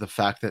art. The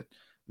fact that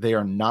they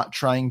are not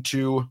trying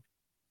to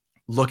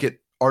look at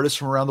artists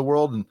from around the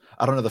world. And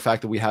I don't know, the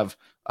fact that we have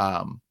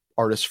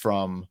artists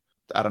from,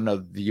 I don't know,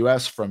 the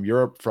US, from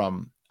Europe,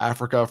 from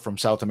Africa, from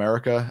South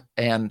America,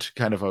 and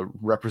kind of a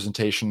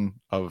representation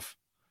of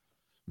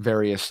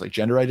various like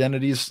gender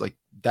identities, like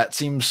that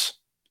seems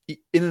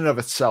in and of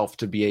itself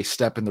to be a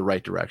step in the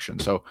right direction.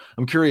 So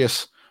I'm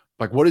curious,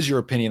 like, what is your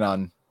opinion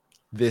on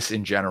this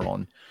in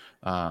general?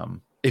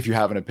 And if you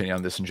have an opinion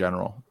on this in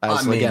general,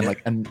 as again,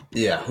 like, and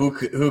yeah, who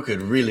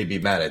could really be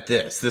mad at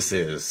this? This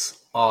is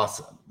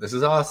awesome. This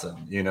is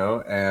awesome, you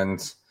know?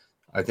 And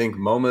I think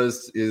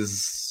MoMA's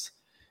is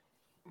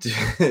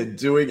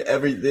doing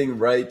everything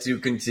right to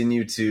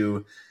continue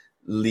to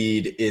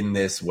lead in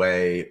this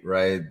way,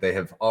 right? They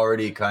have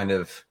already kind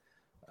of,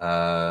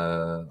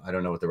 I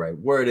don't know what the right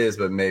word is,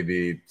 but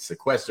maybe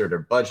sequestered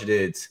or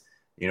budgeted,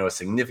 you know, a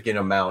significant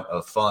amount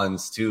of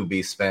funds to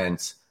be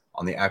spent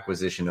on the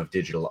acquisition of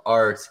digital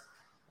art.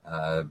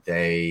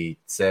 They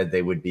said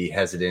they would be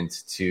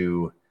hesitant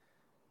to,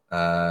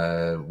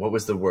 what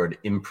was the word?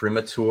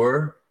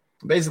 Imprimatur.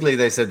 Basically,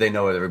 they said they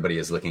know everybody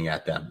is looking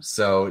at them.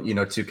 So, you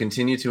know, to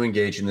continue to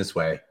engage in this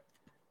way,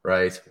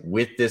 right,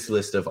 with this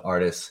list of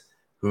artists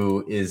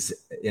who is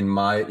in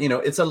my, you know,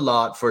 it's a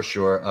lot for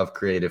sure of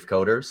creative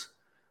coders,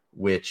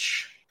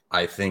 which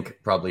I think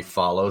probably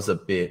follows a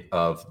bit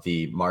of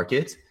the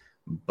market,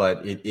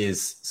 but it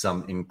is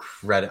some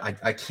incredible,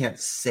 I can't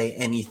say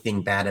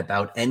anything bad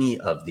about any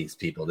of these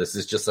people. This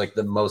is just like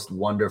the most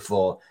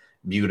wonderful,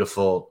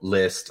 beautiful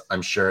list.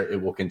 I'm sure it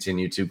will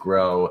continue to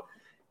grow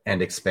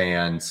and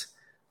expand.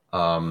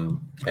 And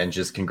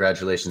just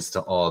congratulations to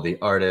all the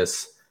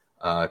artists.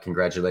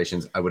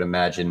 Congratulations. I would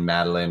imagine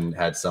Madeline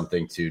had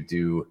something to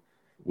do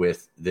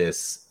with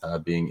this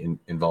being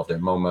involved in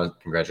MoMA.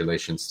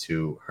 Congratulations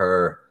to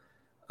her.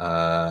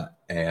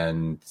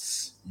 And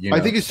you know,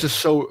 I think it's just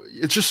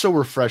so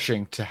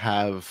refreshing to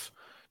have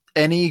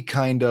any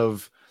kind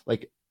of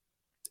like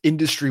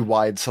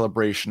industry-wide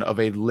celebration of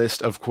a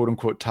list of quote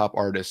unquote top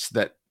artists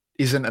that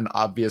isn't an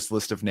obvious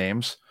list of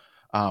names,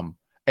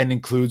 and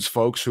includes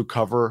folks who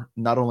cover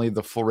not only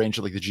the full range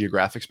of like the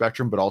geographic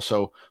spectrum, but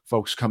also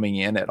folks coming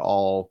in at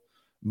all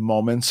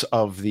moments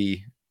of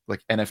the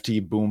like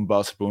NFT boom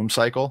bust boom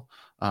cycle.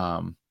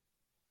 And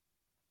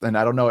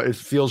I don't know, it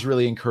feels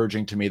really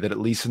encouraging to me that at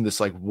least in this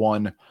like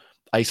one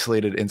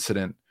isolated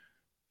incident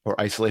or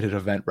isolated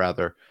event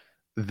rather,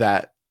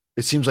 that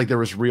it seems like there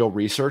was real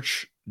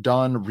research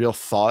done, real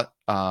thought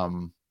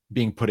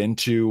being put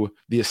into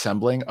the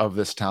assembling of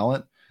this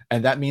talent.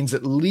 And that means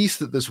at least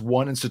that this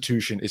one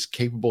institution is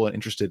capable and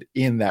interested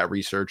in that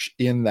research,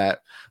 in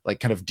that like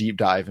kind of deep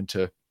dive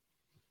into,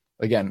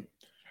 again,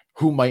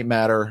 who might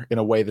matter in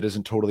a way that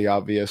isn't totally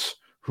obvious,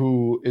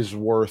 who is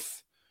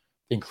worth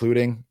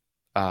including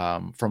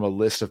from a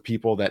list of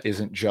people that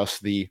isn't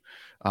just the,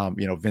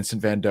 you know,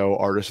 Vincent van Gogh,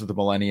 artist of the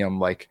millennium,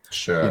 like,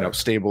 sure, you know,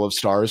 stable of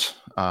stars.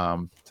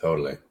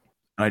 Totally.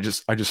 I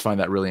just find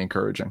that really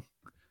encouraging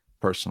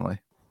personally.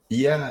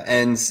 Yeah.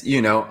 And,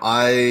 you know,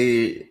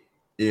 I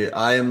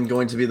am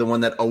going to be the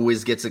one that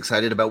always gets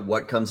excited about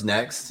what comes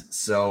next.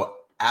 So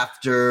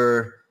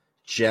after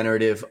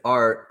generative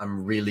art,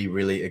 I'm really,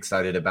 really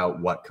excited about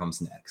what comes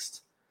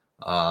next.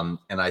 And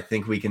I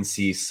think we can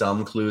see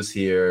some clues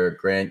here.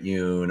 Grant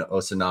Yoon,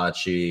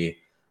 Osinachi,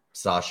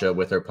 Sasha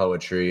with her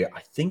poetry. I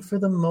think for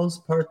the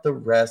most part, the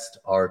rest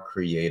are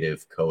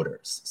creative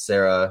coders.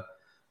 Sarah,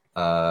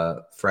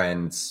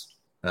 friends,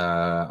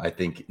 I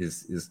think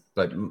is,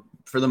 but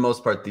for the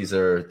most part, these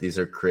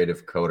are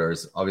creative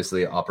coders.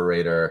 Obviously,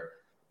 Operator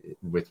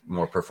with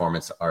more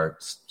performance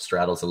art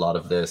straddles a lot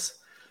of this,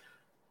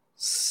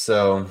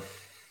 so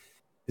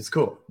it's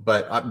cool.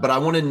 But I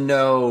want to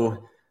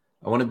know.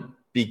 I want to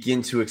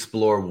begin to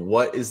explore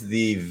what is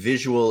the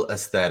visual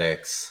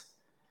aesthetics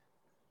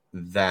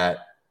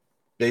that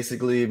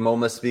basically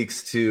MoMA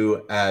speaks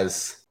to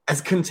as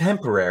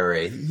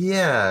contemporary.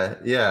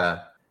 Yeah.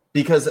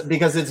 Because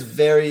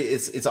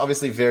it's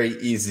obviously very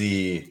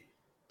easy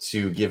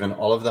to, given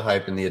all of the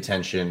hype and the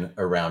attention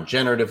around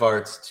generative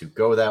arts, to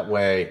go that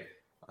way.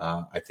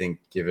 I think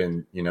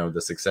given, you know,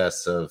 the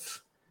success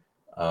of,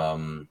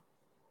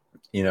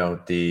 you know,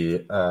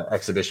 the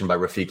exhibition by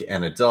Rafik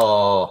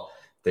Anadol,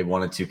 they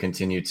wanted to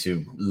continue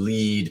to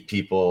lead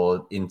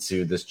people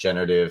into this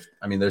generative.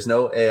 I mean, there's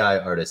no AI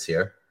artists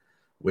here,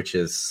 which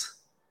is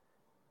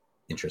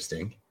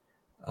interesting.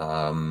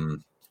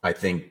 I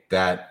think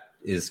that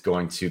is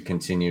going to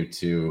continue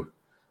to.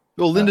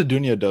 Well, Linda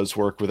Dunya does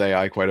work with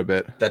AI quite a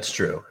bit. That's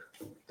true.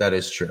 That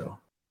is true.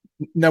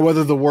 Now,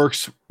 whether the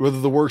works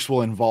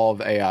will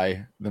involve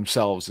AI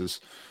themselves is,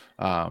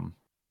 I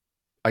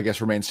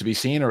guess, remains to be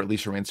seen, or at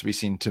least remains to be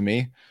seen to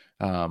me.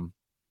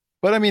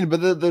 But I mean,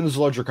 but there's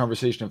a larger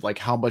conversation of like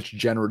how much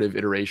generative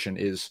iteration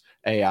is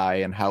AI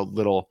and how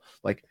little,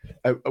 like,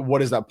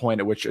 what is that point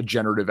at which a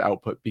generative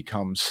output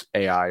becomes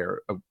AI,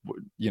 or,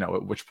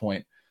 at which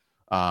point,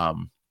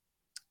 um,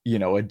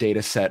 a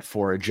data set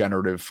for a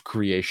generative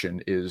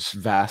creation is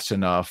vast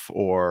enough,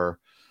 or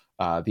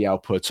the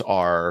outputs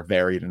are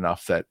varied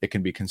enough that it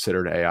can be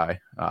considered AI.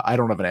 I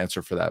don't have an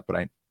answer for that,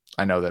 but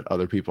I know that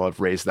other people have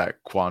raised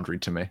that quandary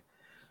to me.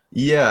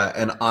 Yeah,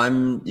 and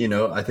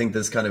I think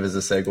this kind of is a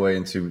segue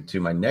into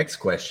my next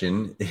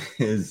question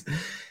is,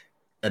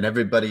 and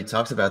everybody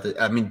talks about it.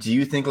 I mean, do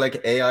you think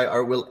like AI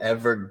art will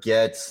ever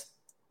get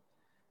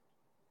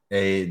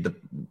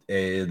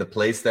the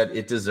place that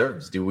it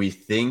deserves? Do we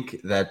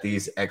think that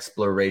these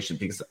exploration,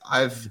 because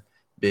I've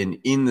been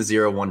in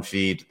the 01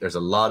 feed, there's a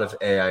lot of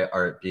AI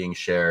art being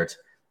shared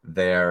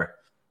there.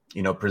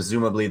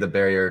 Presumably the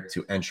barrier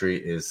to entry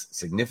is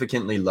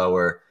significantly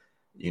lower.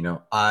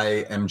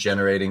 I am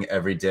generating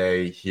every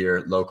day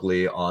here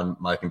locally on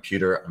my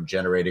computer. I'm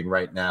generating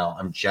right now.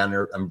 I'm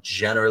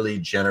generally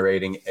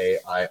generating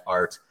AI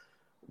art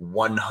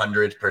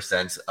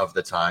 100% of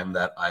the time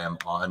that I am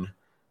on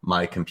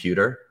my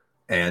computer.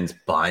 And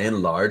by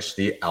and large,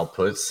 the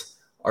outputs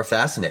are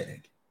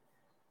fascinating,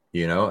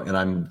 and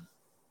I'm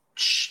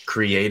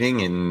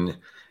creating,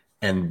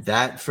 and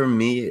that for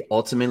me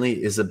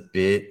ultimately is a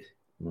bit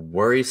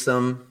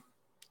worrisome,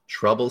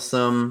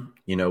 troublesome.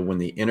 When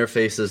the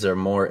interfaces are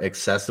more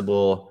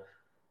accessible,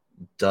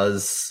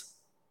 does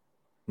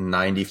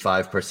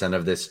 95%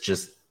 of this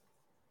just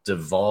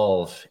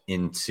devolve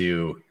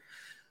into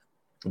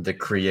the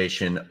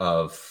creation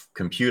of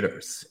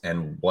computers?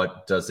 And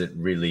what does it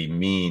really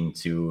mean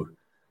to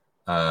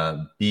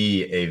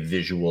be a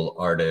visual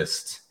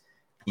artist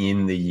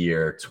in the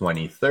year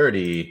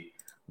 2030,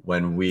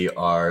 when we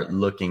are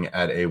looking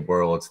at a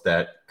world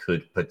that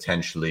could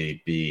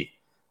potentially be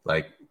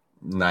like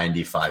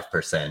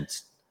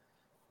 95%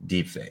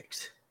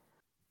 deepfaked?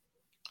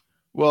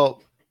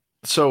 Well,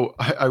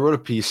 I wrote a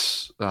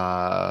piece,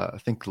 I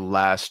think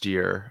last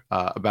year,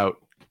 about,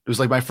 it was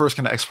like my first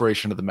kind of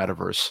exploration of the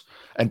metaverse.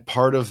 And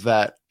part of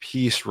that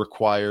piece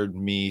required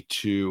me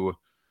to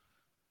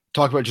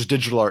talk about just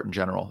digital art in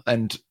general.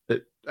 And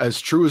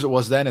as true as it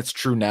was then, it's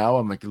true now.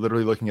 I'm like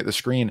literally looking at the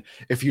screen.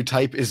 If you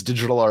type "is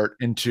digital art"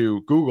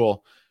 into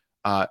Google,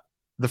 uh,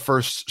 the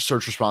first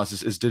search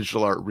response is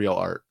digital art real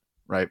art,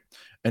 right?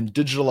 And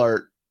digital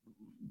art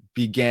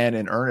began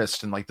in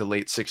earnest in like the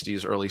late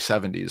 60s, early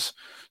 70s.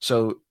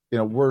 So,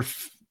 we're,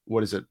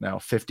 what is it now,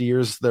 50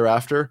 years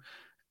thereafter.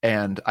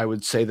 And I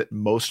would say that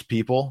most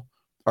people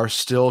are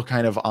still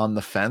kind of on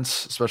the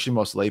fence, especially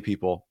most lay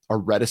people are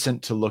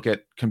reticent to look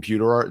at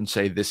computer art and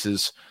say,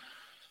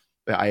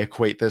 I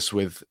equate this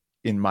with,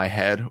 in my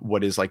head,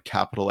 what is like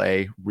capital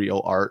A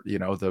real art,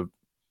 the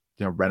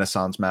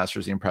Renaissance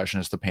masters, the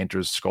Impressionists, the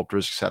painters,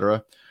 sculptors,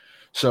 etc.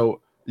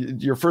 So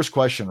your first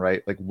question,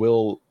 right? Like,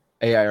 will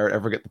AI art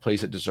ever get the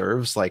place it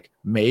deserves? Like,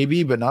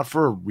 maybe, but not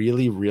for a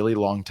really, really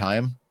long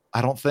time.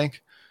 I don't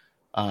think.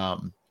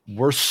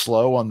 We're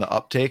slow on the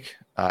uptake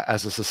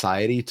as a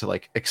society to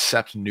like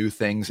accept new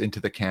things into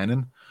the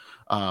canon,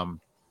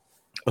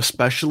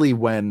 especially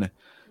when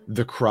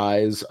the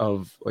cries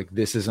of like,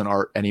 this isn't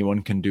art,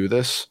 anyone can do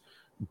this,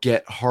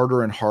 get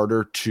harder and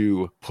harder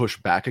to push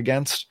back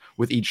against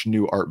with each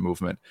new art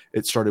movement.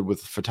 It started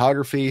with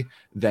photography,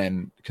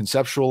 then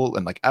conceptual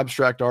and like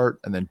abstract art,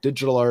 and then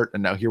digital art.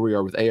 And now here we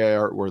are with AI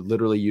art, where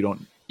literally you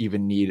don't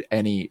even need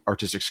any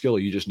artistic skill.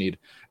 You just need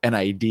an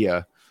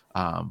idea,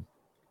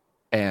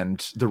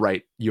 and the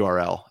right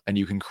URL, and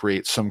you can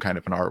create some kind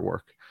of an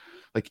artwork.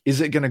 Like,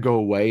 is it going to go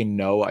away?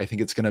 No, I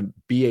think it's going to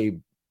be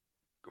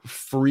a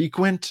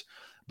frequent,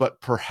 but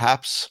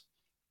perhaps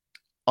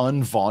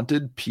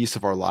unvaunted piece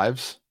of our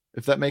lives,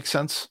 if that makes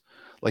sense.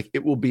 Like,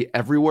 it will be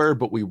everywhere,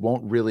 but we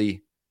won't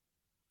really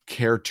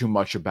care too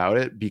much about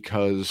it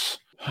because,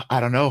 I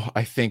don't know,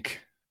 I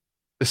think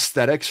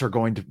aesthetics are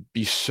going to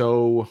be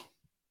so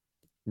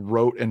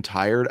rote and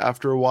tired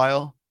after a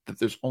while that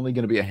there's only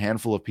going to be a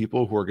handful of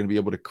people who are going to be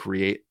able to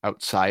create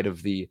outside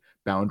of the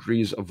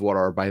boundaries of what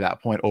are by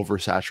that point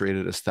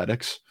oversaturated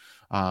aesthetics.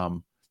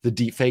 The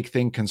deepfake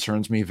thing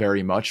concerns me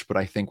very much, but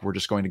I think we're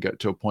just going to get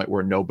to a point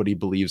where nobody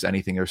believes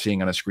anything they're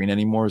seeing on a screen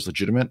anymore is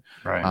legitimate.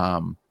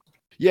 Right.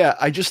 Yeah,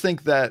 I just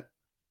think that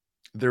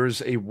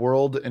there's a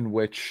world in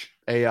which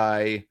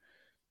AI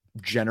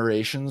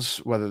generations,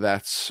 whether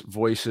that's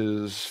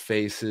voices,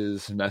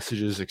 faces,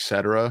 messages,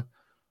 etc.,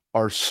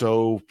 are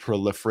so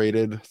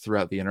proliferated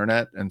throughout the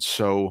internet and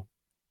so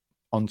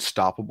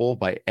unstoppable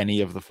by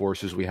any of the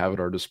forces we have at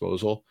our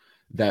disposal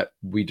that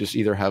we just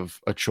either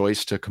have a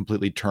choice to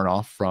completely turn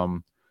off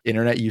from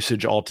internet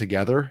usage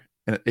altogether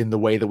in the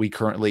way that we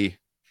currently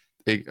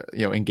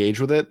engage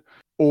with it.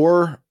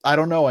 Or I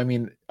don't know. I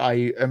mean,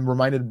 I am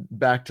reminded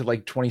back to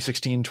like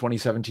 2016,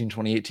 2017,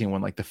 2018,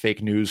 when like the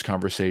fake news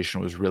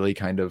conversation was really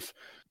kind of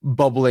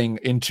bubbling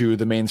into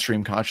the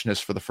mainstream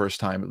consciousness for the first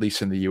time, at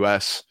least in the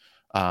US.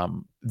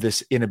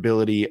 This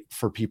inability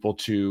for people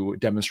to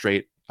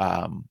demonstrate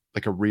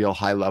like a real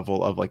high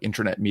level of like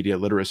internet media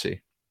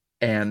literacy.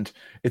 And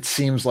it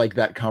seems like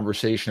that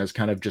conversation has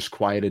kind of just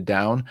quieted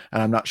down.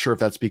 And I'm not sure if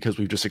that's because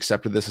we've just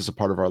accepted this as a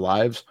part of our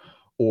lives,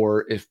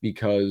 or if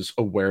because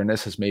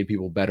awareness has made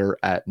people better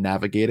at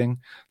navigating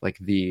like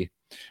the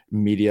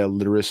media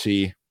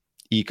literacy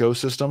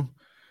ecosystem.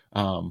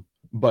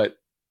 But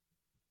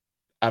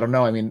I don't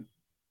know. I mean,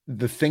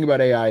 the thing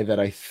about AI that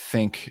I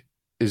think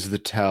is the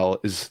tell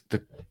is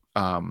the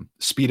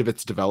speed of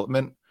its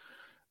development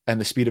and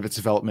the speed of its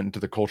development into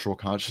the cultural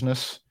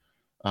consciousness.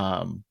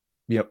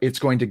 It's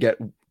going to get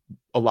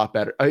a lot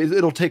better.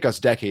 It'll take us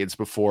decades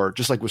before,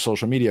 just like with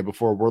social media,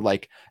 before we're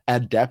like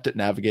adept at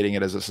navigating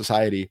it as a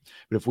society.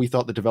 But if we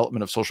thought the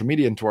development of social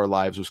media into our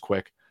lives was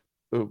quick,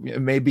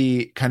 it may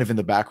be kind of in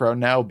the background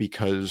now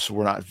because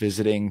we're not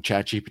visiting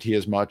ChatGPT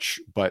as much,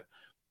 but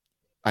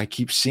I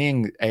keep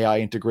seeing AI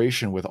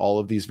integration with all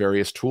of these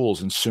various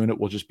tools, and soon it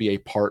will just be a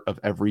part of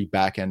every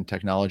back-end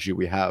technology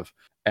we have.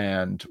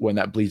 And when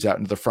that bleeds out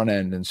into the front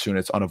end, and soon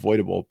it's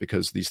unavoidable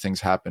because these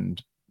things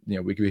happened,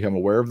 we can become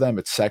aware of them.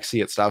 It's sexy.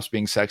 It stops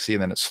being sexy.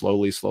 And then it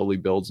slowly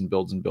builds and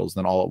builds and builds.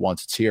 Then all at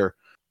once it's here.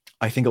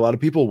 I think a lot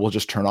of people will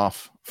just turn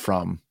off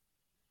from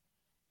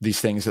these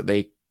things that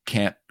they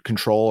can't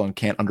control and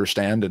can't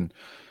understand, and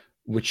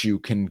which you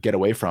can get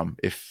away from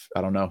if,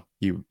 I don't know,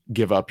 you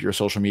give up your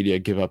social media,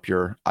 give up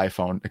your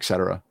iPhone,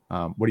 etc.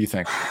 What do you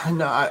think?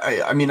 No,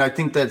 I mean, I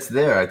think that's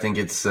there. I think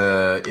it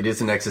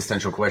is an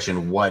existential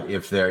question. What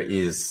if there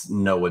is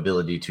no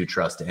ability to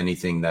trust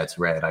anything that's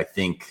read? I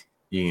think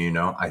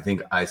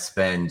I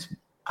spend,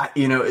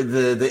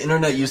 the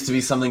internet used to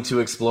be something to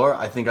explore.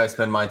 I think I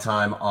spend my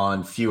time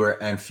on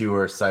fewer and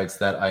fewer sites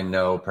that I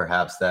know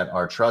perhaps that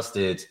are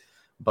trusted,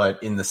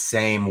 but in the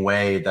same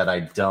way that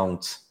I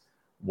don't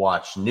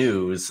watch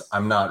news,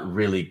 I'm not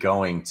really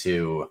going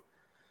to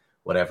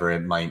whatever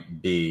it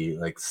might be,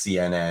 like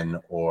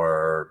CNN,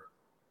 or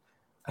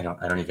I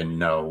don't even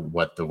know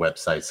what the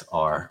websites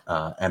are.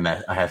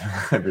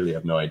 I really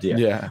have no idea.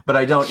 Yeah, but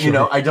I don't,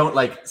 sure. I don't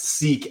like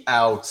seek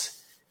out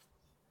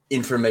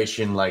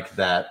information like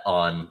that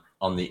on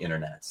the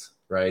internet,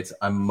 right?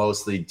 I'm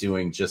mostly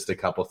doing just a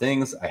couple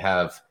things. I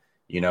have,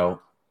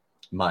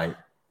 my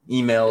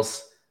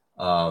emails,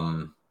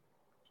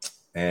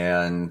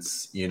 and,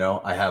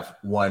 I have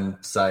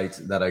one site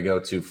that I go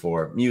to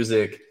for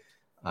music,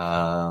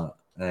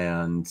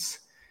 and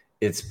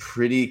it's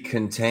pretty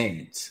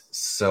contained.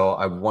 So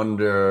I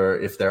wonder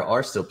if there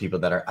are still people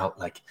that are out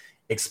like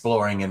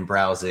exploring and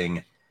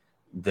browsing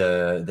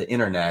the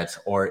internet,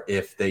 or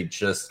if they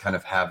just kind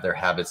of have their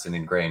habits and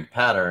ingrained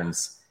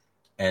patterns,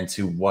 and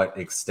to what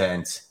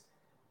extent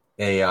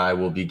AI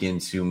will begin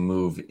to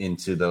move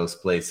into those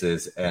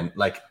places. And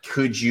like,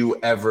 could you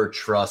ever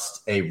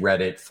trust a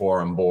Reddit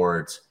forum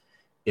board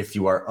if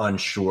you are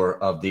unsure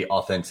of the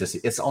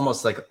authenticity? It's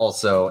almost like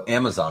also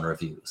Amazon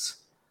reviews,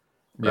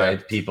 right?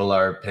 Yeah. People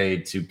are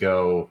paid to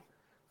go,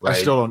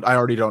 right? I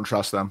already don't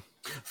trust them.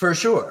 For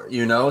sure,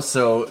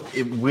 so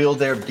will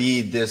there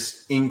be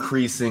this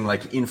increasing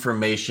like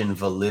information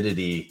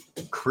validity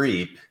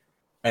creep?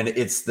 And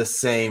it's the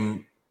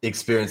same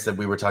experience that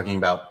we were talking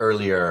about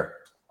earlier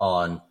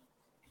on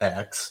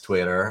X,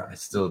 Twitter.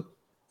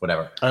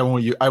 Whatever. I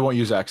won't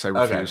use X. I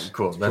refuse. Okay,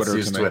 cool. Let's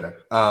use Twitter.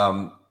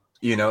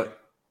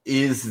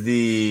 Is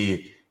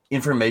the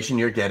information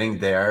you're getting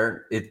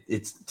there,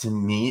 it's to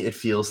me, it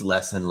feels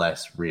less and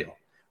less real,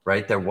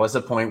 right? There was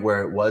a point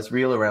where it was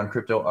real around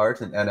crypto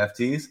art and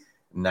NFTs.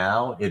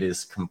 Now it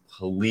is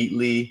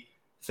completely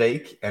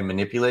fake and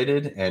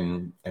manipulated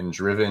and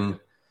driven,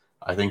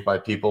 I think, by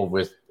people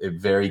with a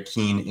very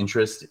keen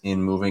interest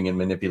in moving and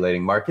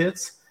manipulating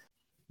markets.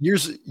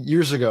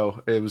 Years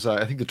ago, it was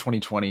I think the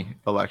 2020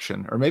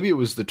 election, or maybe it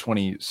was the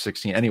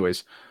 2016.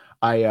 Anyways,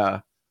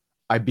 I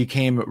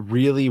became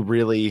really,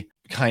 really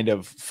kind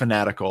of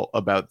fanatical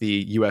about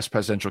the U.S.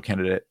 presidential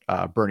candidate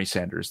Bernie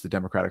Sanders, the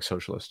Democratic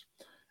Socialist,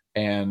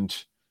 and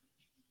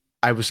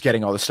I was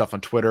getting all this stuff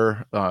on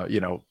Twitter,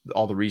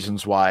 all the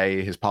reasons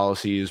why his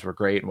policies were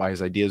great and why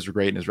his ideas were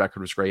great and his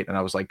record was great. And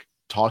I was like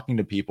talking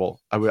to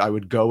people. I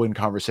would go in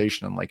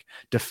conversation and like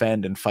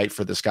defend and fight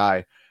for this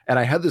guy. And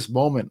I had this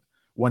moment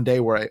one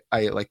day where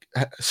I like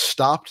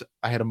stopped.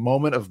 I had a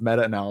moment of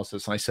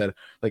meta-analysis, and I said,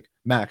 like,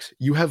 Max,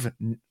 you have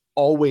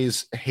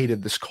always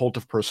hated this cult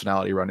of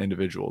personality around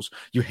individuals.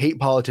 You hate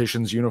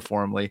politicians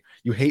uniformly.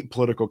 You hate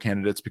political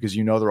candidates because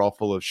they're all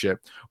full of shit.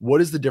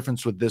 What is the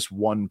difference with this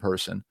one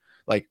person?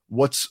 Like,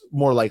 what's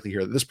more likely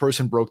here, that this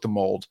person broke the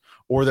mold,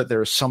 or that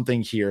there's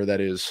something here that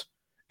is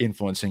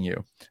influencing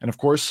you? And of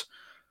course,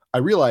 I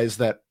realized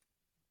that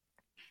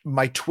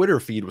my Twitter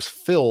feed was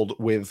filled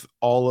with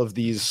all of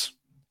these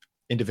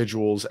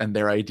individuals and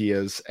their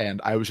ideas,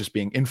 and I was just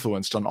being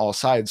influenced on all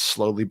sides,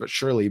 slowly but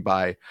surely,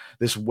 by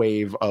this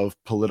wave of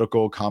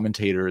political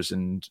commentators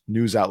and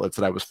news outlets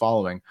that I was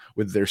following,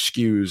 with their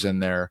skews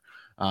and their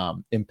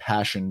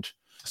impassioned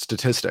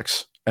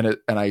statistics. And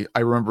I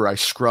remember I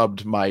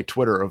scrubbed my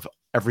Twitter of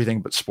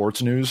everything but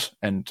sports news,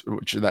 and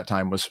which at that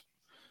time was,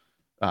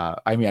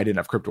 I didn't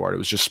have crypto art. It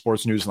was just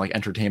sports news and like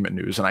entertainment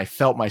news. And I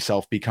felt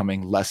myself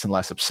becoming less and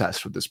less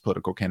obsessed with this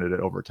political candidate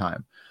over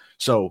time.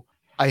 So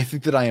I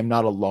think that I am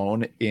not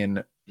alone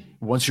in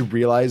once you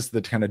realize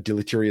the kind of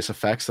deleterious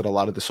effects that a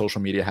lot of the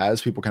social media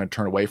has, people kind of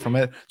turn away from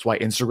it. It's why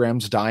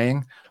Instagram's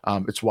dying.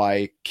 It's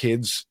why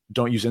kids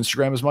don't use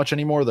Instagram as much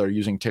anymore. They're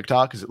using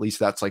TikTok because at least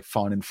that's like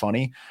fun and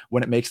funny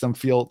when it makes them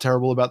feel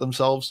terrible about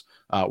themselves.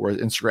 Whereas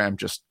Instagram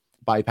just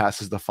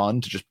bypasses the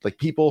fun to just like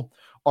people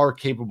are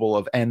capable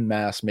of en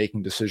masse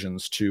making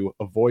decisions to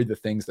avoid the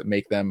things that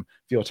make them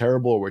feel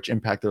terrible or which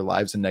impact their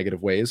lives in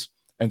negative ways.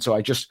 And so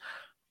I just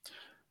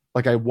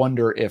like, I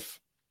wonder if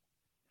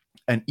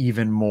an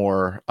even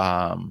more,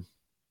 I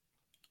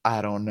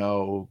don't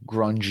know,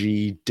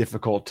 grungy,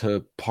 difficult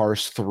to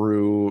parse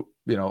through,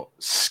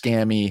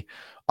 scammy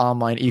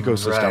online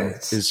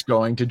ecosystem is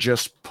going to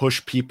just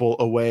push people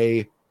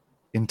away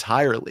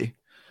entirely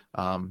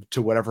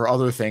to whatever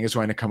other thing is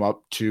going to come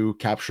up to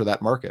capture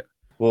that market.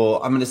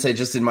 Well, I'm going to say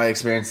just in my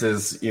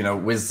experiences,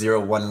 with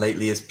 0-1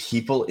 lately is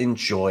people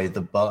enjoy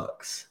the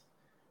bugs,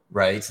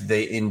 right?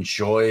 They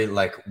enjoy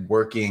like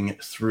working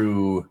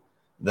through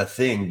the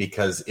thing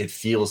because it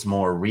feels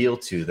more real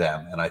to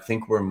them. And I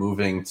think we're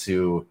moving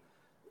to,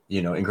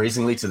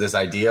 increasingly to this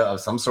idea of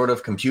some sort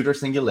of computer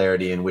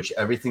singularity in which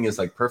everything is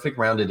like perfect,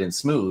 rounded, and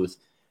smooth.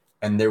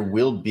 And there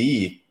will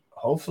be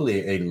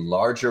hopefully a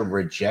larger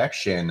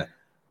rejection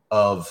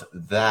of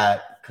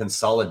that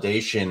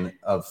consolidation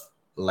of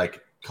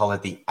like, call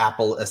it the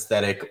Apple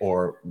aesthetic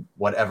or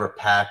whatever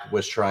Pac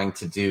was trying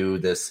to do,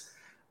 this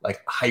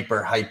like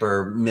hyper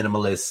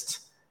minimalist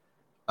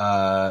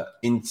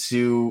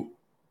into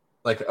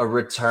like a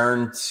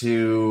return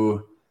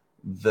to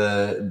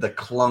the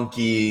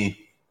clunky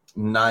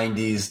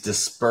 90s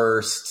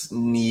dispersed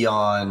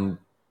neon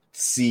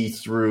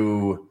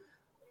see-through.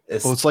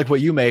 Well, it's like what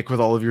you make with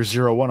all of your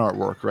 0-1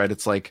 artwork, right?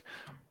 It's like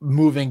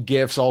moving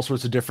GIFs, all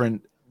sorts of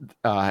different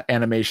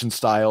animation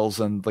styles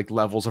and like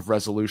levels of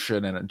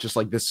resolution, and just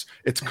like this,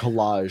 it's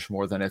collage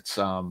more than it's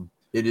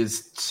it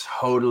is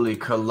totally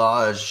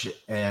collage.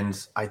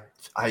 And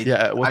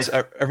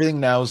everything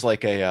now is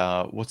like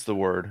a what's the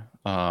word,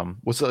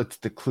 what's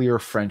the clear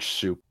French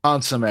soup,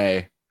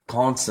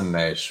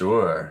 consomme,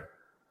 sure,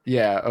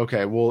 yeah,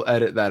 okay, we'll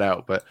edit that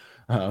out, but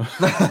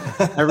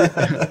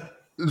everything.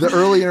 The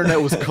early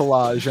internet was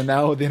collage, and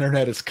now the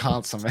internet is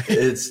consomme.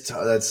 It's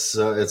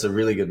a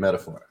really good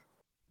metaphor.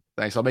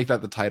 Thanks. I'll make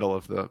that the title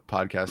of the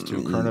podcast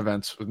too. Current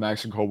events with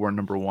Max and Colborn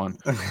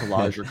 #1,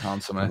 collage or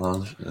consomme.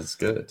 Well, that's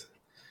good.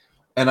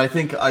 And I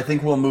think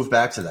we'll move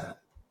back to that.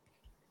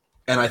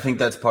 And I think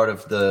that's part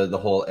of the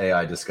whole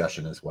AI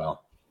discussion as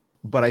well.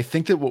 But I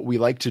think that what we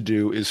like to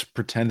do is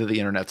pretend that the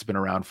internet's been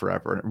around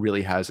forever, and it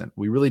really hasn't.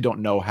 We really don't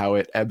know how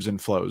it ebbs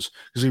and flows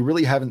because we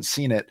really haven't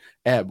seen it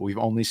ebb. We've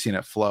only seen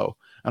it flow.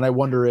 And I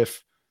wonder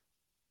if,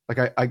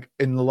 like, I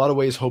in a lot of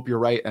ways hope you're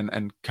right,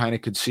 and kind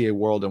of could see a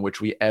world in which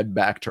we ebb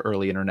back to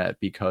early internet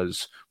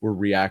because we're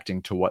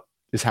reacting to what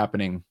is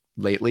happening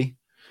lately.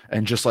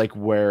 And just like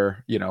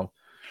where,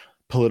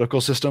 political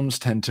systems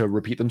tend to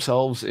repeat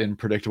themselves in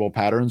predictable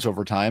patterns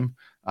over time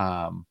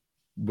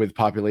with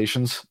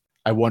populations,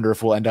 I wonder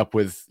if we'll end up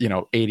with,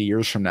 80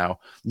 years from now,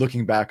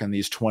 looking back on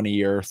these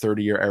 20-year,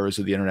 30-year eras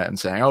of the internet and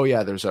saying, oh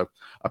yeah, there's a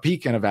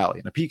peak and a valley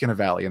and a peak and a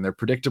valley, and they're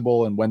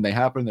predictable, and when they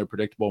happen, they're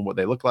predictable and what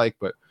they look like.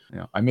 But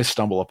I miss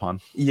Stumble Upon.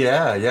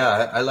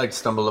 Yeah, I like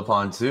Stumble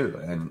Upon too.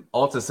 And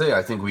all to say,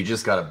 I think we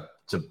just gotta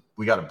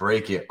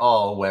break it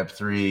all, Web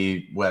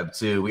 3, Web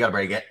 2. We gotta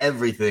break it,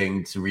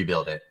 everything to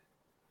rebuild it.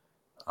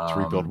 To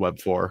rebuild Web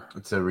 4.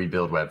 To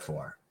rebuild Web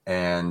 4.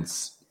 And,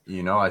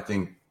 I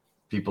think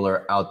people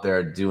are out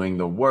there doing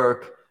the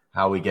work.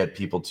 How we get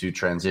people to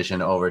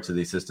transition over to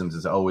these systems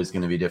is always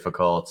going to be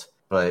difficult,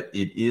 but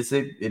it is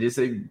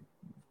a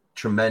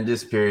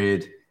tremendous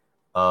period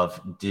of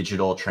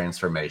digital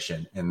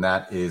transformation, and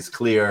that is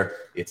clear.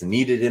 It's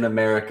needed in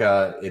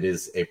America. It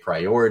is a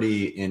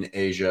priority in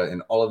Asia,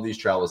 in all of these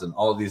travels and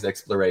all of these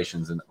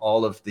explorations, and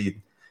all of the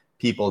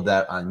people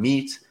that I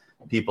meet.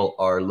 People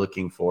are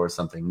looking for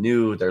something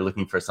new. They're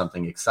looking for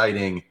something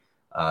exciting.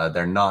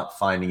 They're not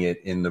finding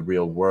it in the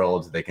real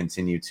world. They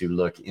continue to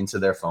look into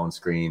their phone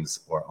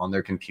screens or on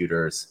their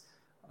computers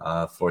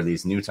for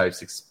these new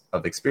types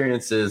of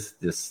experiences,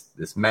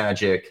 this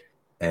magic.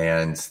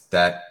 And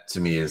that to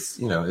me is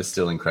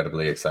still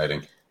incredibly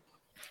exciting.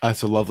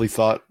 That's a lovely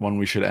thought, one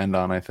we should end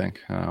on, I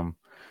think.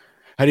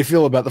 How do you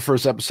feel about the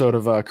first episode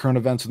of Current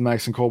Events with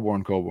Max and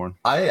Colborn?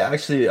 I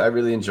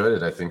really enjoyed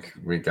it. I think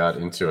we got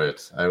into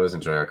it. I always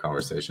enjoy our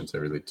conversations. I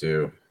really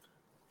do.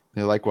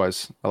 Yeah,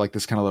 likewise. I like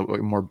this kind of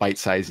like more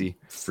bite-sizey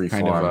free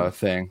kind form of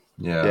thing.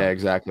 Yeah,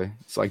 exactly.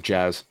 It's like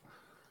jazz.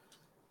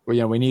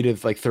 Well, we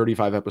needed like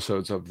 35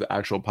 episodes of the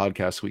actual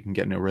podcast so we can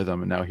get in a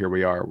rhythm, and now here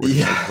we are. We're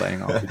just like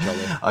playing off each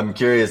other. I'm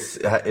curious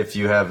if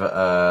you have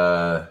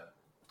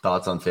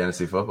thoughts on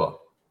fantasy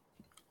football.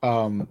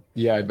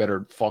 Yeah, I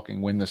better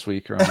fucking win this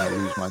week or I'm gonna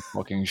lose my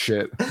fucking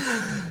shit.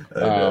 I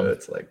know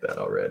it's like that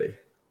already.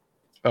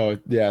 Oh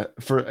yeah,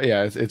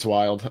 it's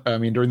wild. I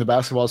mean, during the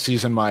basketball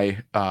season, my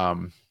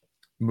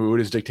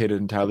mood is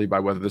dictated entirely by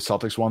whether the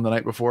Celtics won the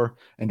night before,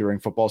 and during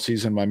football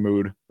season, my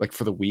mood, like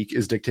for the week,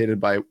 is dictated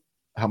by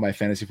how my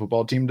fantasy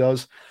football team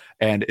does.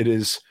 And it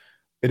is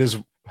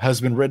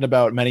has been written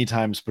about many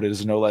times, but it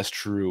is no less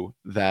true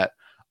that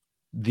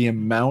the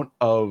amount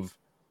of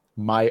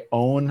my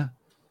own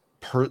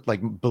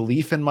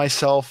belief in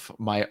myself,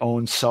 my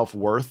own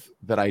self-worth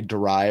that I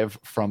derive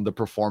from the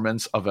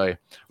performance of a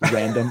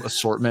random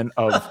assortment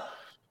of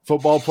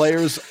football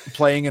players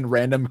playing in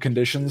random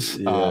conditions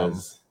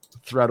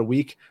throughout a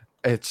week.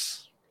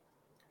 It's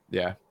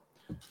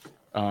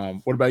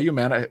what about you,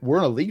 man? We're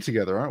in a league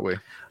together, aren't we?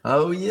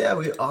 Oh yeah,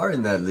 we are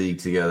in that league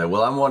together.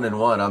 Well, I'm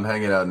 1-1. I'm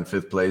hanging out in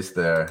 5th place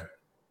there.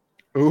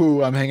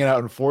 Ooh, I'm hanging out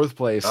in 4th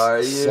place. Are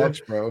you?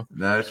 Such, bro.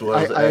 That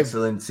was an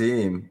excellent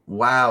team.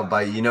 Wow.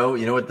 By you know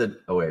what the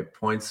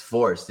points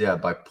forced. Yeah,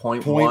 by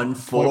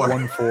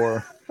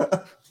 0.14.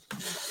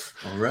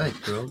 All right,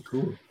 bro.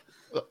 Cool.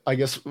 I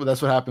guess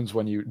that's what happens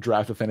when you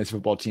draft a fantasy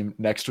football team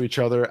next to each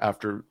other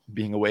after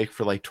being awake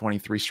for like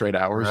 23 straight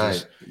hours.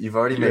 Right. You've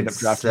already made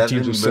 7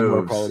 teams with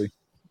similar quality.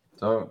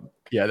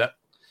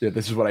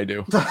 This is what I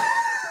do.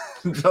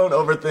 Don't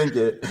overthink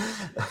it.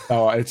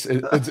 Oh,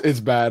 it's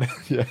bad.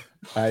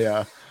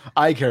 Yeah.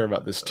 I care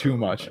about this too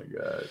much. Oh my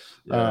gosh.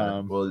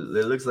 Yeah. Well,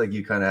 it looks like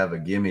you kind of have a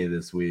gimme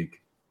this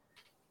week.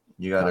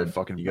 You got a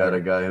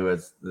guy who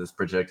is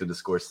projected to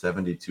score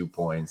 72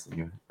 points, and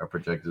you are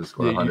projected to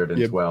score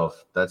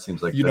 112. That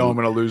seems like I'm going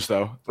to lose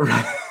though.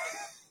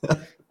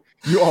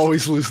 You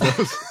always lose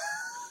those.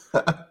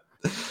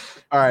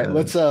 All right,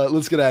 let's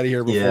get out of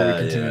here before we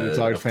continue to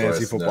talk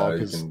fantasy football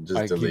because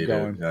I keep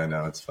going. I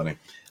know, it's funny.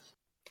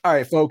 All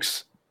right,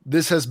 folks,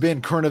 this has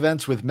been Current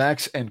Events with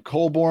Max and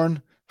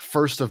Colborn.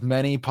 First of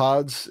many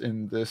pods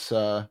in this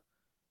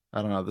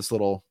this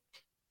little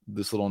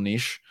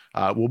niche.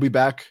 We'll be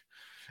back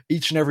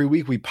each and every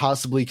week we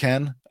possibly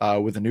can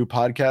with a new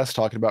podcast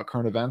talking about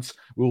current events.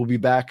 We will be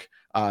back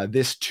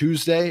this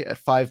Tuesday at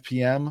 5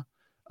 p.m.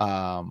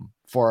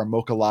 For our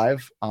Mocha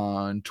Live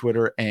on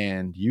Twitter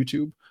and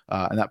YouTube.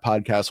 And that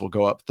podcast will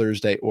go up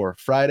Thursday or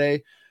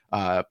Friday.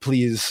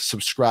 Please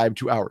subscribe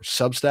to our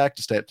Substack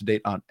to stay up to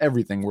date on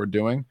everything we're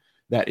doing.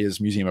 That is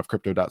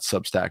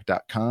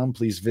museumofcrypto.substack.com.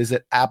 Please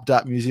visit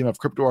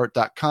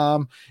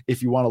app.museumofcryptoart.com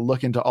if you want to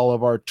look into all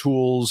of our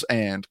tools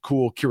and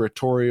cool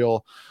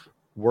curatorial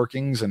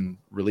workings and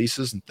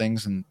releases and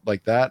things and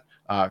like that.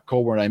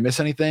 Colborn, did I miss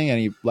anything?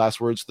 Any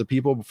last words to the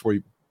people before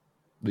you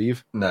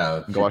leave?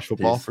 No. Go watch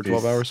football for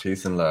 12 hours?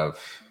 Peace and love.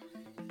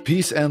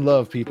 Peace and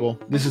love, people.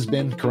 This has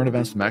been Current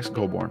Events with Max and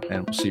Colborn,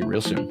 and we'll see you real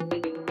soon.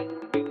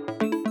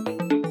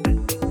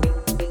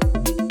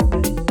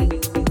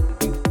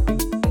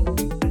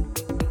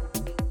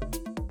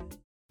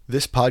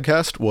 This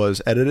podcast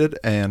was edited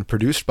and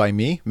produced by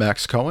me,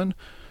 Max Cohen.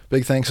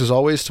 Big thanks as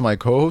always to my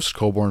co-host,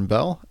 Colborn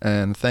Bell,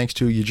 and thanks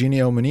to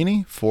Eugenio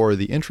Manini for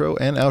the intro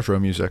and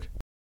outro music.